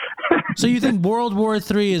unlikely. So you think World War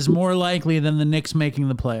III is more likely than the Knicks making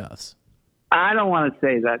the playoffs? I don't want to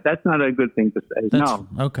say that. That's not a good thing to say. No.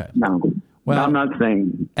 Okay. No. Well, I'm not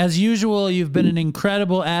saying. As usual, you've been an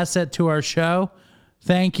incredible asset to our show.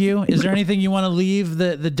 Thank you. Is there anything you want to leave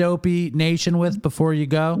the Dopey Nation with before you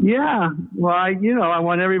go? Yeah. Well, I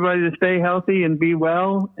want everybody to stay healthy and be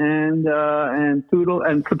well, and toodle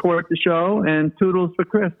and support the show, and toodles for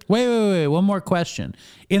Chris. Wait. One more question.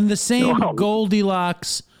 In the same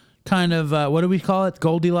Goldilocks kind of, what do we call it?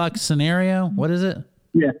 Goldilocks scenario? What is it?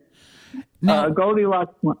 Yeah. Now,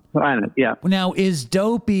 Goldilocks planet. Yeah. Now, is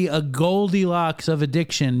Dopey a Goldilocks of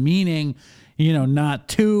addiction? Meaning, not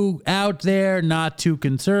too out there, not too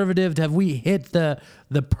conservative. Have we hit the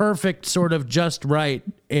perfect sort of just right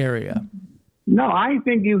area? No, I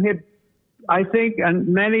think you hit. I think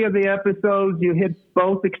in many of the episodes you hit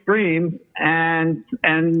both extremes, and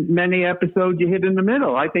many episodes you hit in the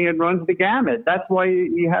middle. I think it runs the gamut. That's why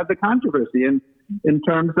you have the controversy in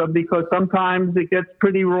terms of, because sometimes it gets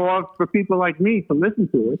pretty raw for people like me to listen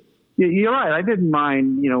to it. You're right. I didn't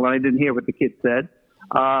mind, when I didn't hear what the kid said.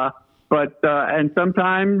 But and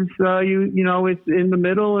sometimes it's in the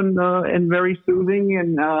middle and very soothing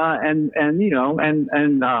and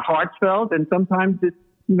heartfelt, and sometimes it's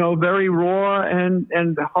very raw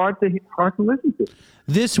and hard to listen to.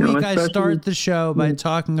 This week I start the show by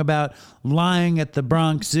talking about lying at the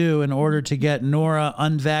Bronx Zoo in order to get Nora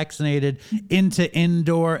unvaccinated into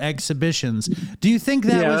indoor exhibitions. Do you think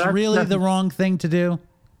that was really the wrong thing to do?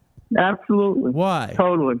 Absolutely. Why?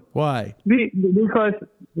 Totally. Why? Because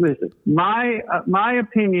listen, my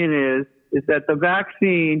opinion is that the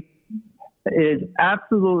vaccine is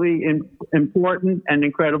absolutely important and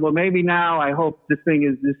incredible. Maybe now I hope this thing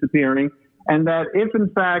is disappearing, and that if in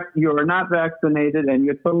fact you're not vaccinated and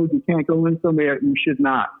you're told you can't go in somewhere, you should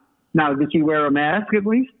not. Now, did she wear a mask at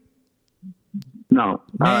least? No.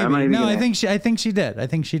 Maybe. No, I think she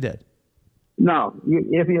did. No,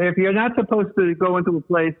 if you're not supposed to go into a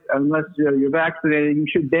place unless you're vaccinated, you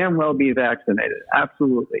should damn well be vaccinated.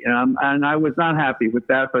 Absolutely. And I was not happy with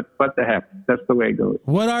that, but what the heck? That's the way it goes.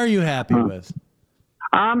 What are you happy with?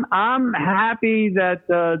 I'm happy that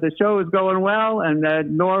the show is going well, and that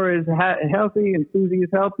Nora is healthy, and Susie is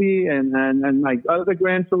healthy, and my other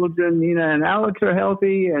grandchildren, Nina and Alex, are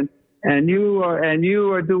healthy, and you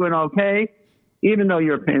are doing okay, even though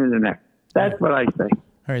you're a pain in the neck. That's what I say.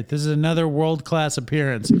 All right, this is another world-class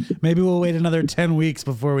appearance. Maybe we'll wait another 10 weeks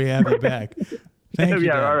before we have you back. Thank you.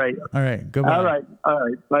 Yeah, Dad. All right, goodbye. All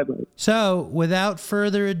right, bye-bye. So, without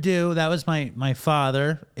further ado, that was my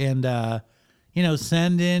father, and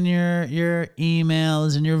send in your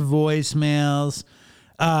emails and your voicemails.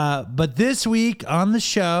 But this week on the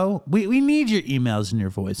show, we need your emails and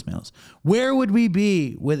your voicemails. Where would we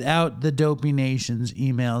be without the Dopey Nation's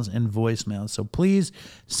emails and voicemails? So please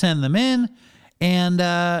send them in. And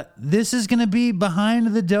this is going to be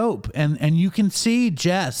Behind the Dope. And you can see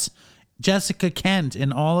Jessica Kent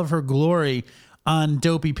in all of her glory on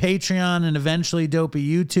Dopey Patreon and eventually Dopey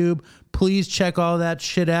YouTube. Please check all that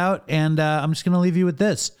shit out. And I'm just going to leave you with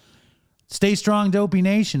this. Stay strong, Dopey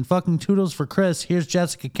Nation. Fucking toodles for Chris. Here's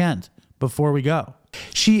Jessica Kent before we go.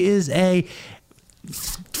 She is a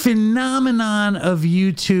phenomenon of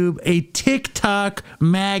YouTube, a TikTok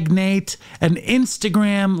magnate, an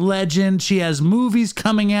Instagram legend. She has movies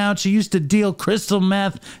coming out. She used to deal crystal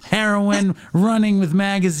meth, heroin, running with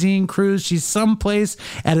magazine crews. She's someplace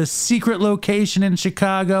at a secret location in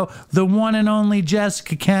Chicago. The one and only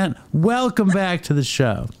Jessica Kent. Welcome back to the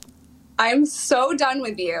show. I'm so done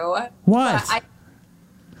with you. What?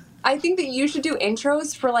 I think that you should do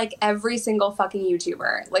intros for like every single fucking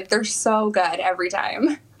YouTuber. Like they're so good every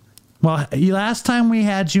time. Well, last time we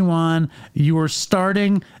had you on, you were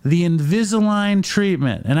starting the Invisalign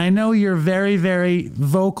treatment, and I know you're very, very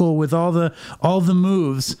vocal with all the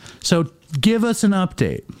moves. So give us an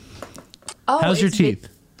update. Oh, how's your teeth?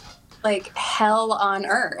 Like hell on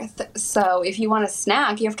earth. So if you want a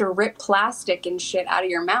snack, you have to rip plastic and shit out of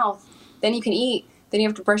your mouth. Then you can eat. Then you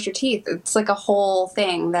have to brush your teeth. It's like a whole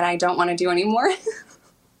thing that I don't want to do anymore.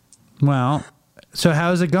 Well, so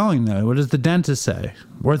how's it going, though? What does the dentist say?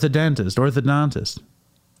 Orthodontist.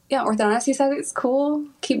 Yeah, orthodontist, he said it's cool.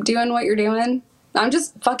 Keep doing what you're doing. I'm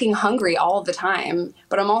just fucking hungry all the time,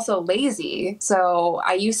 but I'm also lazy. So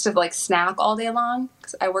I used to like snack all day long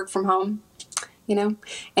because I work from home, you know,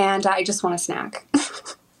 and I just want a snack.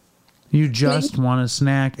 You just want a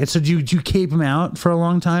snack. So do you keep them out for a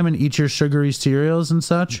long time and eat your sugary cereals and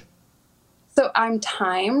such? So I'm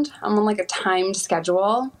timed. I'm on like a timed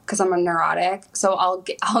schedule because I'm a neurotic. So I'll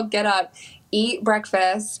get up, eat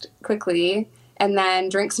breakfast quickly, and then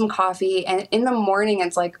drink some coffee. And in the morning,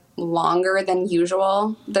 it's like longer than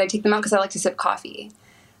usual that I take them out because I like to sip coffee.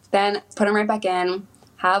 Then put them right back in,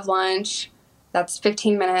 have lunch. That's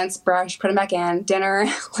 15 minutes, brush, put them back in, dinner.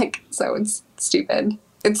 Like, so it's stupid.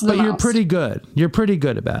 But you're pretty good. You're pretty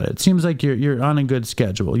good about it. It seems like you're on a good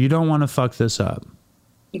schedule. You don't want to fuck this up.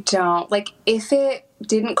 You don't. Like, if it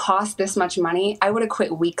didn't cost this much money, I would have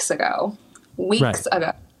quit weeks ago. Weeks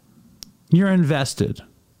ago. You're invested.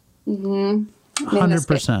 Mm-hmm.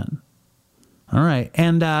 100%. All right.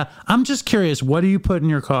 And I'm just curious, what do you put in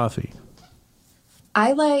your coffee?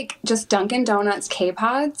 I like just Dunkin' Donuts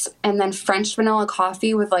K-Pods and then French vanilla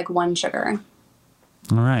coffee with like 1 sugar.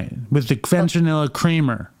 All right. With the French vanilla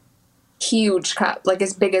creamer. Huge cup, like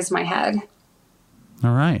as big as my head.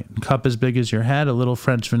 All right. Cup as big as your head, a little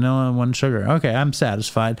French vanilla and 1 sugar. Okay, I'm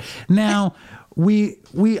satisfied. Now,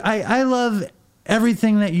 I love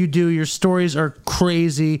everything that you do. Your stories are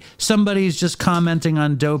crazy. Somebody's just commenting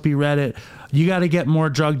on Dopey Reddit. You got to get more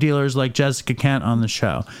drug dealers like Jessica Kent on the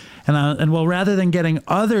show. And well, rather than getting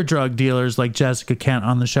other drug dealers like Jessica Kent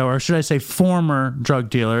on the show, or should I say former drug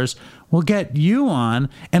dealers, we'll get you on,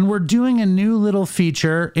 and we're doing a new little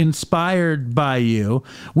feature inspired by you,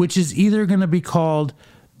 which is either going to be called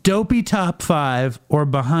Dopey Top 5 or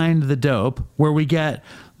Behind the Dope, where we get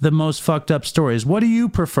the most fucked up stories. What do you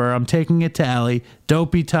prefer? I'm taking it to Allie.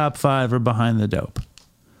 Dopey Top 5 or Behind the Dope?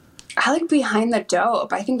 I like Behind the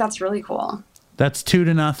Dope. I think that's really cool. That's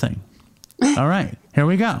 2-0. All right, here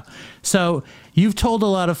we go. So you've told a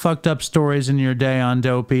lot of fucked up stories in your day on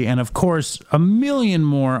Dopey, and of course, a million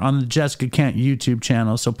more on the Jessica Kent YouTube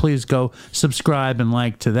channel. So please go subscribe and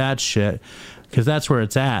like to that shit, because that's where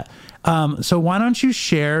it's at. So why don't you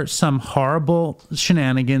share some horrible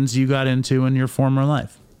shenanigans you got into in your former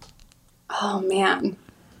life? Oh, man.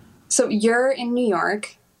 So you're in New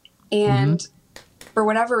York, and for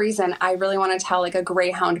whatever reason, I really want to tell like a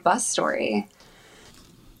Greyhound bus story.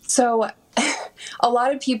 So a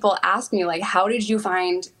lot of people ask me, like, how did you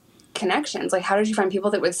find connections? Like, how did you find people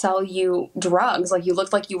that would sell you drugs? Like, you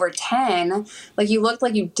looked like you were 10. Like, you looked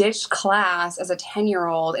like you ditched class as a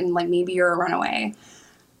 10-year-old and, like, maybe you're a runaway.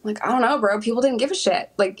 Like, I don't know, bro. People didn't give a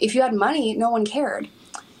shit. Like, if you had money, no one cared.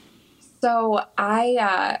 So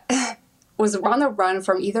I was on the run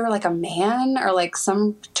from either, like, a man or, like,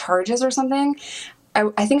 some charges or something.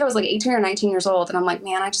 I think I was like 18 or 19 years old, and I'm like,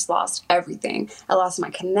 man, I just lost everything. I lost my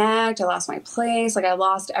connect. I lost my place. Like, I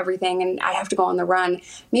lost everything, and I have to go on the run.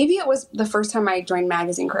 Maybe it was the first time I joined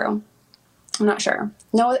Magazine Crew. I'm not sure.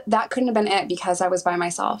 No, that couldn't have been it because I was by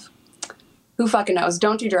myself. Who fucking knows?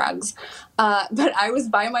 Don't do drugs. But I was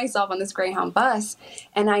by myself on this Greyhound bus,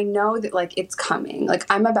 and I know that, like, it's coming. Like,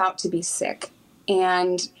 I'm about to be sick,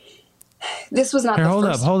 and this was not the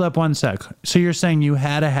first. Hold up 1 sec. So you're saying you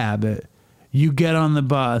had a habit. You get on the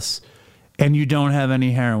bus and you don't have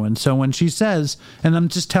any heroin. So when she says, and I'm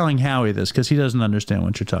just telling Howie this because he doesn't understand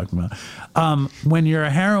what you're talking about. When you're a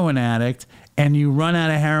heroin addict and you run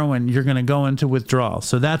out of heroin, you're going to go into withdrawal.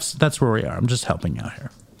 So that's where we are. I'm just helping out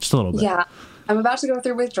here. Just a little bit. Yeah. I'm about to go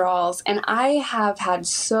through withdrawals, and I have had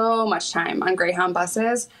so much time on Greyhound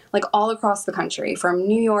buses, like all across the country, from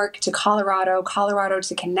New York to Colorado, Colorado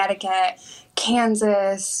to Connecticut,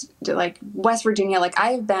 Kansas, to like West Virginia. Like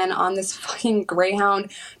I've been on this fucking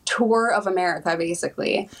Greyhound tour of America,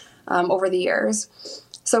 basically, over the years.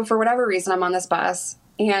 So for whatever reason, I'm on this bus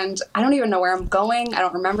and I don't even know where I'm going. I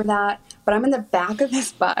don't remember that, but I'm in the back of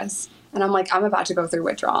this bus and I'm like, I'm about to go through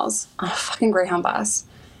withdrawals on a fucking Greyhound bus.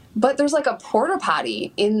 But there's like a porta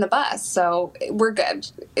potty in the bus, so we're good.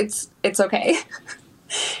 It's okay.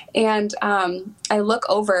 And I look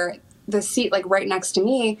over the seat, like right next to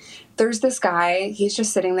me. There's this guy. He's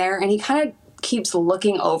just sitting there, and he kind of keeps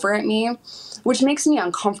looking over at me, which makes me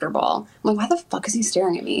uncomfortable. I'm like, why the fuck is he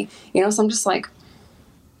staring at me? You know, so I'm just like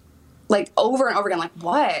over and over again, like,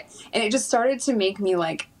 what? And it just started to make me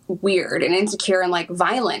like weird and insecure and like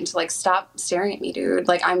violent. Like, stop staring at me, dude.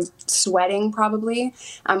 Like, I'm sweating probably.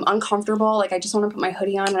 I'm uncomfortable. Like, I just want to put my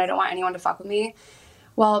hoodie on and I don't want anyone to fuck with me.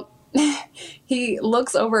 Well, he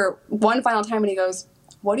looks over one final time and he goes,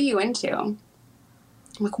 what are you into? I'm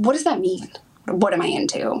like, what does that mean? What am I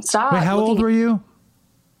into? Stop. Wait, how old were you?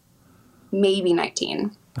 Maybe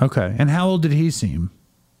 19. Okay. And how old did he seem?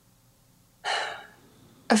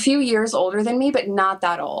 A few years older than me, but not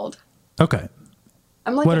that old. Okay.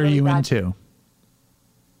 I'm like, what are you into?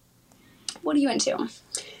 What are you into?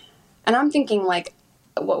 And I'm thinking like,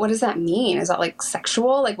 what does that mean? Is that like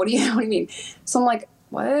sexual? Like, what do you mean? So I'm like,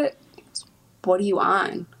 what? What are you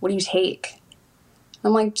on? What do you take?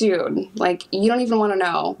 I'm like, dude, like, you don't even want to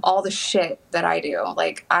know all the shit that I do.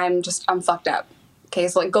 Like, I'm fucked up. Okay,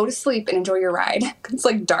 so like, go to sleep and enjoy your ride. It's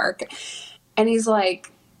like dark. And he's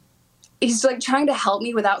like trying to help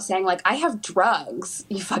me without saying like, I have drugs,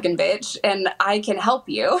 you fucking bitch, and I can help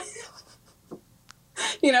you.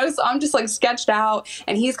 You know, so I'm just like sketched out,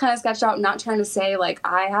 and he's kind of sketched out, not trying to say like,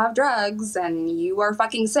 I have drugs and you are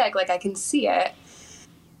fucking sick. Like, I can see it.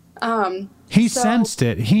 He sensed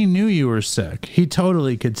it. He knew you were sick. He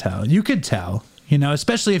totally could tell. You could tell, you know,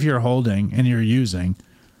 especially if you're holding and you're using.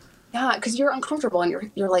 Yeah, because you're uncomfortable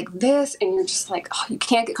and you're like this, and you're just like, oh, you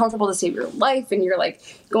can't get comfortable to save your life, and you're like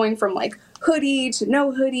going from like hoodie to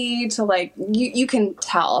no hoodie to like you can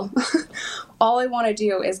tell. All I want to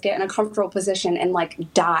do is get in a comfortable position and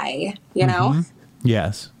like die, you know? Mm-hmm.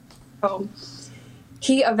 Yes. So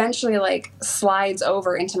he eventually like slides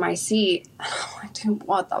over into my seat. I'm like, dude,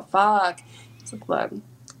 what the fuck? He's like, look,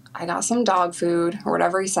 I got some dog food or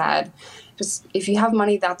whatever he said. Just if you have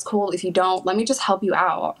money, that's cool. If you don't, let me just help you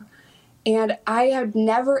out. And I had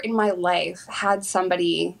never in my life had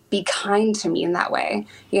somebody be kind to me in that way.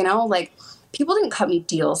 You know, like people didn't cut me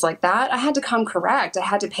deals like that. I had to come correct. I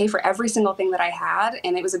had to pay for every single thing that I had,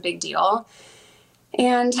 and it was a big deal.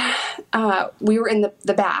 And we were in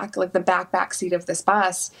the back, like the back seat of this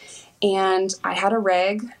bus. And I had a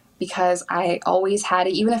rig because I always had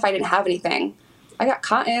it, even if I didn't have anything. I got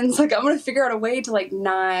cottons. Like, I'm going to figure out a way to like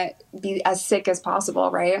not be as sick as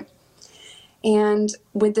possible, right? And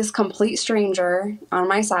with this complete stranger on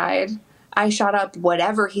my side, I shot up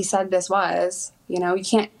whatever he said this was. You know,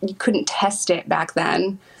 you couldn't test it back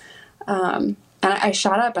then. And I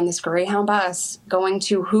shot up on this Greyhound bus going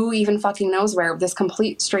to who even fucking knows where, this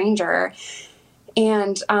complete stranger.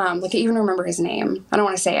 And like, I even remember his name. I don't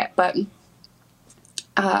want to say it, but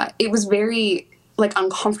it was very like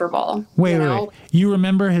uncomfortable. Wait. You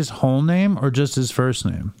remember his whole name or just his first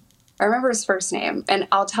name? I remember his first name, and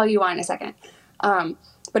I'll tell you why in a second.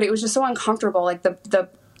 But it was just so uncomfortable. Like the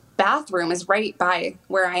bathroom is right by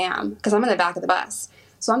where I am because I'm in the back of the bus.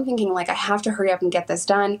 So I'm thinking like, I have to hurry up and get this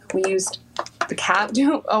done. We used the cap,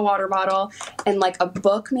 a water bottle, and like a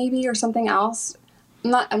book maybe or something else.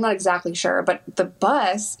 I'm not exactly sure, but the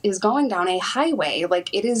bus is going down a highway.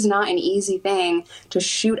 Like, it is not an easy thing to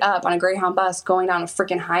shoot up on a Greyhound bus going down a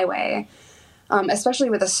freaking highway,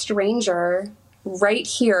 especially with a stranger right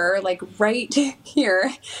here, like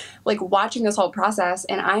watching this whole process.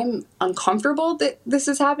 And I'm uncomfortable that this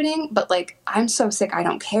is happening, but like, I'm so sick, I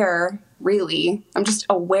don't care, really. I'm just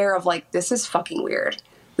aware of like, this is fucking weird.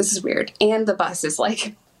 This is weird. And the bus is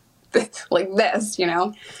like, like this, you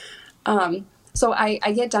know? So I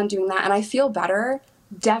get done doing that and I feel better.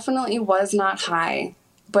 Definitely was not high,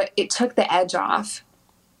 but it took the edge off.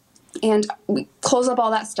 And we closed up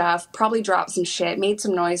all that stuff, probably dropped some shit, made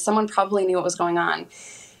some noise. Someone probably knew what was going on.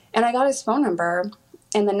 And I got his phone number.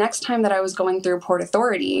 And the next time that I was going through Port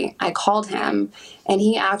Authority, I called him, and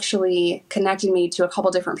he actually connected me to a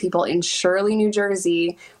couple different people in Shirley, New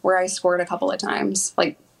Jersey, where I scored a couple of times,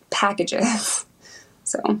 like packages.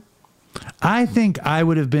 So I think I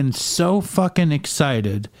would have been so fucking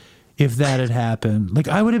excited if that had happened. Like,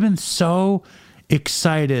 I would have been so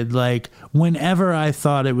excited. Like, whenever I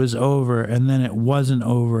thought it was over and then it wasn't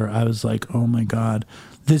over, I was like, oh my God,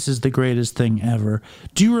 this is the greatest thing ever.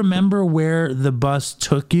 Do you remember where the bus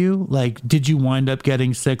took you? Like, did you wind up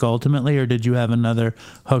getting sick ultimately, or did you have another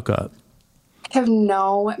hookup? I have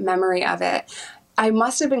no memory of it. I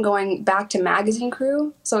must have been going back to Magazine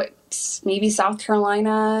Crew, so it's maybe South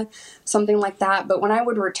Carolina, something like that. But when I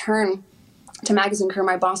would return to Magazine Crew,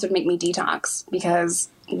 my boss would make me detox because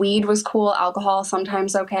weed was cool, alcohol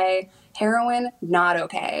sometimes okay, heroin not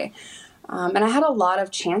okay. And I had a lot of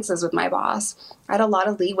chances with my boss. I had a lot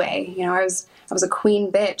of leeway. You know, I was a queen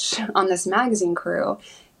bitch on this Magazine Crew,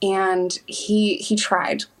 and he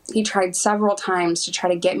tried. He tried several times to try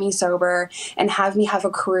to get me sober and have me have a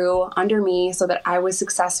crew under me so that I was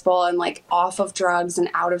successful and like off of drugs and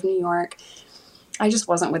out of New York. I just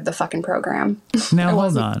wasn't with the fucking program. Now,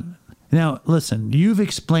 hold on. Now, listen, you've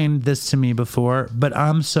explained this to me before, but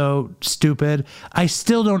I'm so stupid. I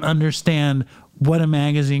still don't understand what a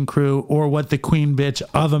Magazine Crew or what the queen bitch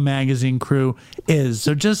of a Magazine Crew is.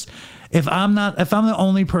 So just, if I'm the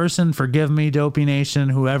only person, forgive me, Dopey Nation,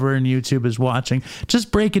 whoever in YouTube is watching,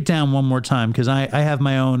 just break it down one more time, because I have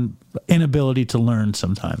my own inability to learn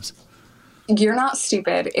sometimes. You're not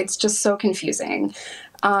stupid. It's just so confusing.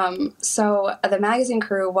 So the Magazine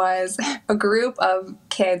Crew was a group of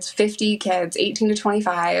kids, 50 kids, 18 to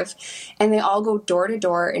 25, and they all go door to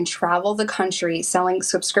door and travel the country selling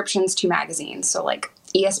subscriptions to magazines. So like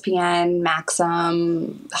ESPN,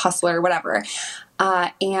 Maxim, Hustler, whatever.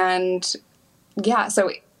 And yeah,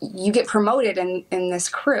 so you get promoted in this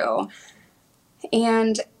crew.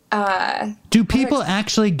 And do people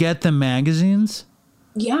actually get the magazines?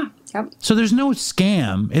 Yeah. Yep. So there's no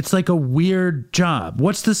scam. It's like a weird job.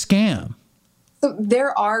 What's the scam? So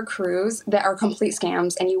there are crews that are complete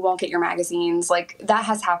scams and you won't get your magazines. Like, that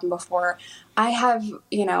has happened before. I have,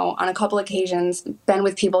 you know, on a couple occasions been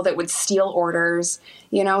with people that would steal orders,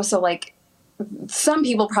 you know, so like some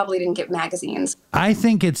people probably didn't get magazines. I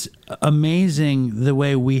think it's amazing the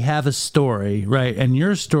way we have a story, right? And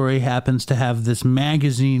your story happens to have this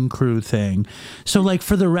Magazine Crew thing. So like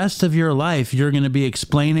for the rest of your life, you're going to be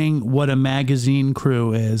explaining what a Magazine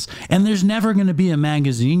Crew is. And there's never going to be a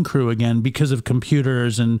Magazine Crew again because of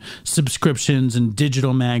computers and subscriptions and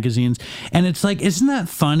digital magazines. And it's like, isn't that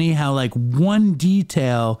funny how like one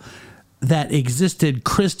detail that existed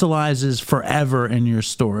crystallizes forever in your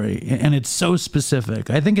story, and it's so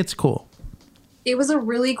specific. I think it's cool. It was a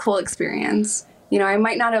really cool experience. You know, I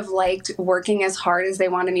might not have liked working as hard as they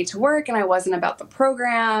wanted me to work, and I wasn't about the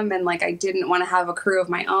program, and like I didn't want to have a crew of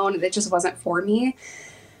my own. It just wasn't for me.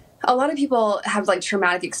 A lot of people have like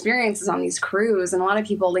traumatic experiences on these crews, and a lot of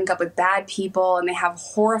people link up with bad people and they have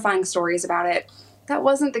horrifying stories about it. That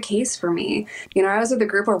wasn't the case for me. You know, I was with a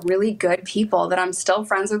group of really good people that I'm still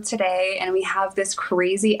friends with today, and we have this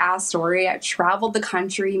crazy ass story. I traveled the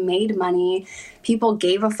country, made money. People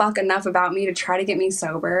gave a fuck enough about me to try to get me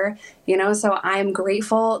sober, you know, so I'm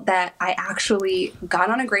grateful that I actually got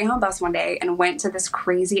on a Greyhound bus one day and went to this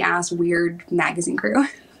crazy ass weird Magazine Crew.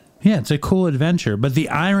 Yeah, it's a cool adventure. But the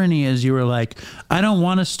irony is you were like, I don't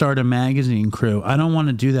want to start a Magazine Crew. I don't want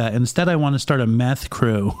to do that. Instead, I want to start a meth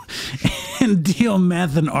crew and deal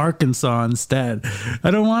meth in Arkansas instead.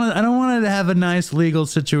 I don't want to have a nice legal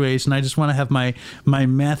situation. I just want to have my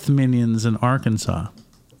meth minions in Arkansas.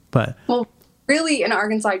 But well, really in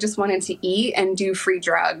Arkansas, I just wanted to eat and do free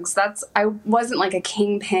drugs. I wasn't like a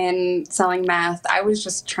kingpin selling meth. I was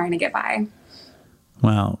just trying to get by.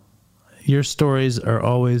 Wow. Your stories are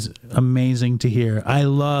always amazing to hear. I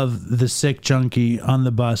love the sick junkie on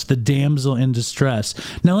the bus, the damsel in distress.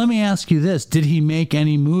 Now, let me ask you this. Did he make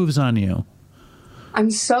any moves on you?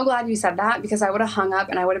 I'm so glad you said that, because I would have hung up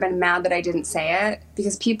and I would have been mad that I didn't say it,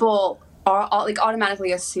 because people are like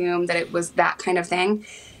automatically assume that it was that kind of thing.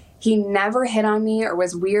 He never hit on me or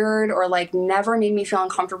was weird or like never made me feel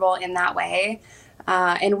uncomfortable in that way.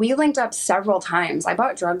 And we linked up several times. I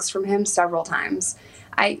bought drugs from him several times.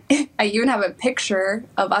 I even have a picture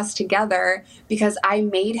of us together because I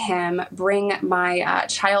made him bring my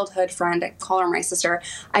childhood friend, I call her my sister.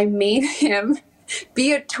 I made him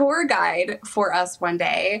be a tour guide for us one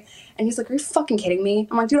day. And he's like, are you fucking kidding me?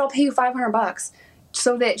 I'm like, dude, I'll pay you $500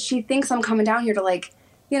 so that she thinks I'm coming down here to like,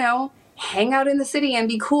 you know, hang out in the city and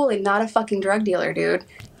be cool and not a fucking drug dealer, dude.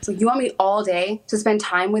 So you want me all day to spend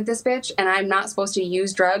time with this bitch and I'm not supposed to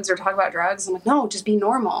use drugs or talk about drugs? I'm like, no, just be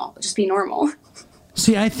normal. Just be normal.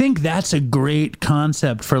 See, I think that's a great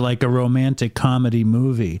concept for like a romantic comedy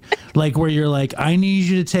movie, like where you're like, I need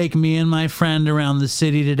you to take me and my friend around the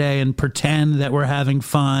city today and pretend that we're having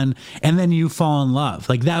fun. And then you fall in love.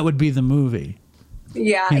 Like that would be the movie.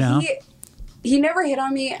 Yeah. You know? He never hit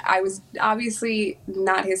on me. I was obviously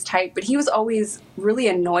not his type, but he was always really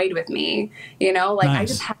annoyed with me. You know, like nice. I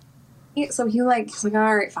just had So he's like,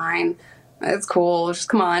 all right, fine. It's cool. Just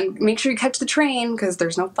come on. Make sure you catch the train because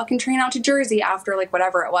there's no fucking train out to Jersey after like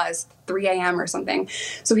whatever it was, 3 a.m. or something.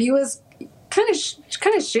 So he was kind of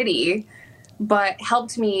shitty, but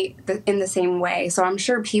helped me in the same way. So I'm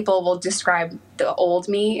sure people will describe the old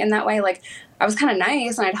me in that way. Like I was kind of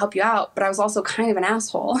nice and I'd help you out, but I was also kind of an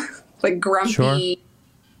asshole, like grumpy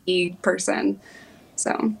person.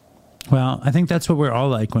 So. Well, I think that's what we're all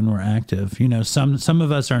like when we're active. You know, some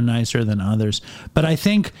of us are nicer than others. But I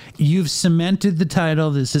think you've cemented the title.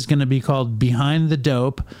 This is going to be called Behind the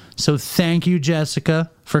Dope. So thank you, Jessica,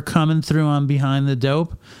 for coming through on Behind the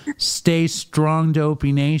Dope. Stay strong,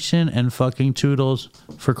 Dopey Nation, and fucking toodles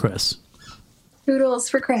for Chris. Toodles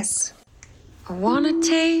for Chris. I want to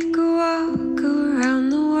take a walk around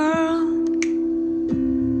the world.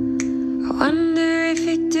 I wonder if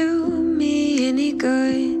it do me any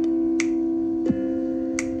good.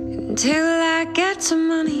 Until I get some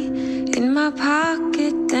money in my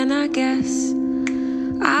pocket, then I guess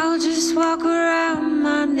I'll just walk around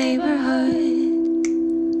my neighborhood.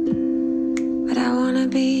 But I wanna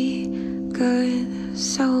be good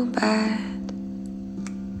so bad.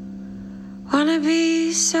 Wanna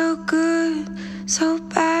be so good, so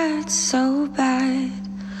bad, so bad.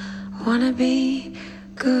 Wanna be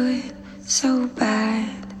good so bad.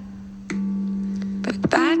 But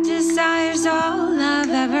bad desire's all I've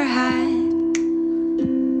ever had.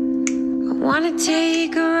 I wanna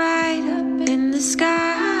take a ride up in the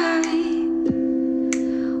sky.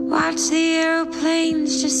 Watch the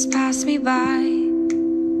aeroplanes just pass me by.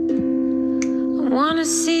 I wanna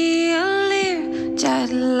see a Lear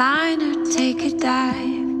jetliner take a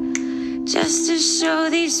dive. Just to show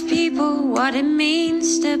these people what it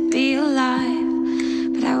means to be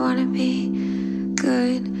alive. But I wanna be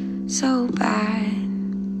good so bad.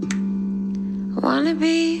 I wanna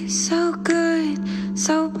be so good,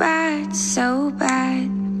 so bad, so bad.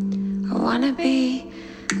 I wanna be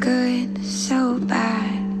good so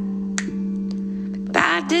bad. But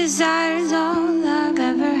bad desire's all I've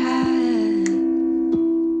ever had.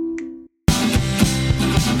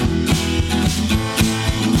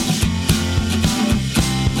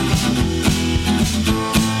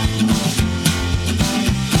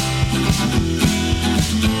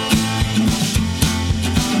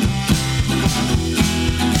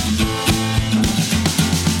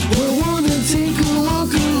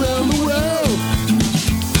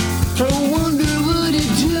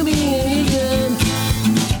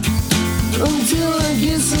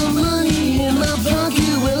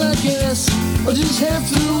 I'll just have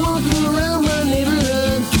to walk around my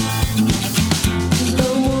neighborhood. 'Cause I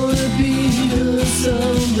wanna be good so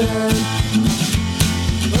bad.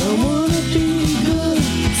 I wanna be good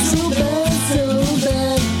so bad, so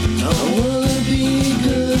bad. I wanna be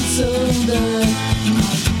good so bad.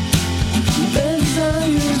 Bad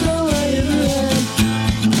desire's all I ever had.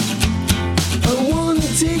 I wanna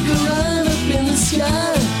take a ride up in the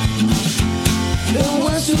sky and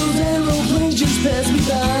watch those aeroplanes just pass me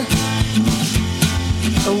by.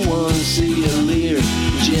 I wanna see a Lear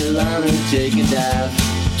jetliner take a dive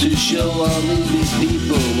to show all of these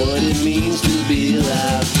people what it means to be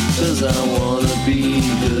alive. 'Cause I wanna be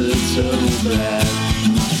good so bad.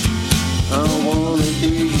 I wanna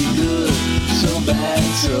be good so bad,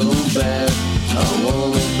 so bad. I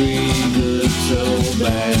wanna be good so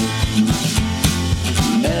bad.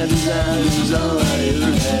 Bad desire is all I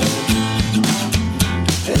ever had.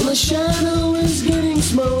 And my shadow is getting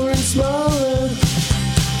smaller and smaller.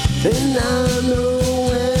 And I know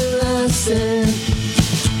where I stand.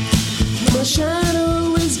 My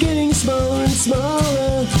shadow is getting smaller and smaller.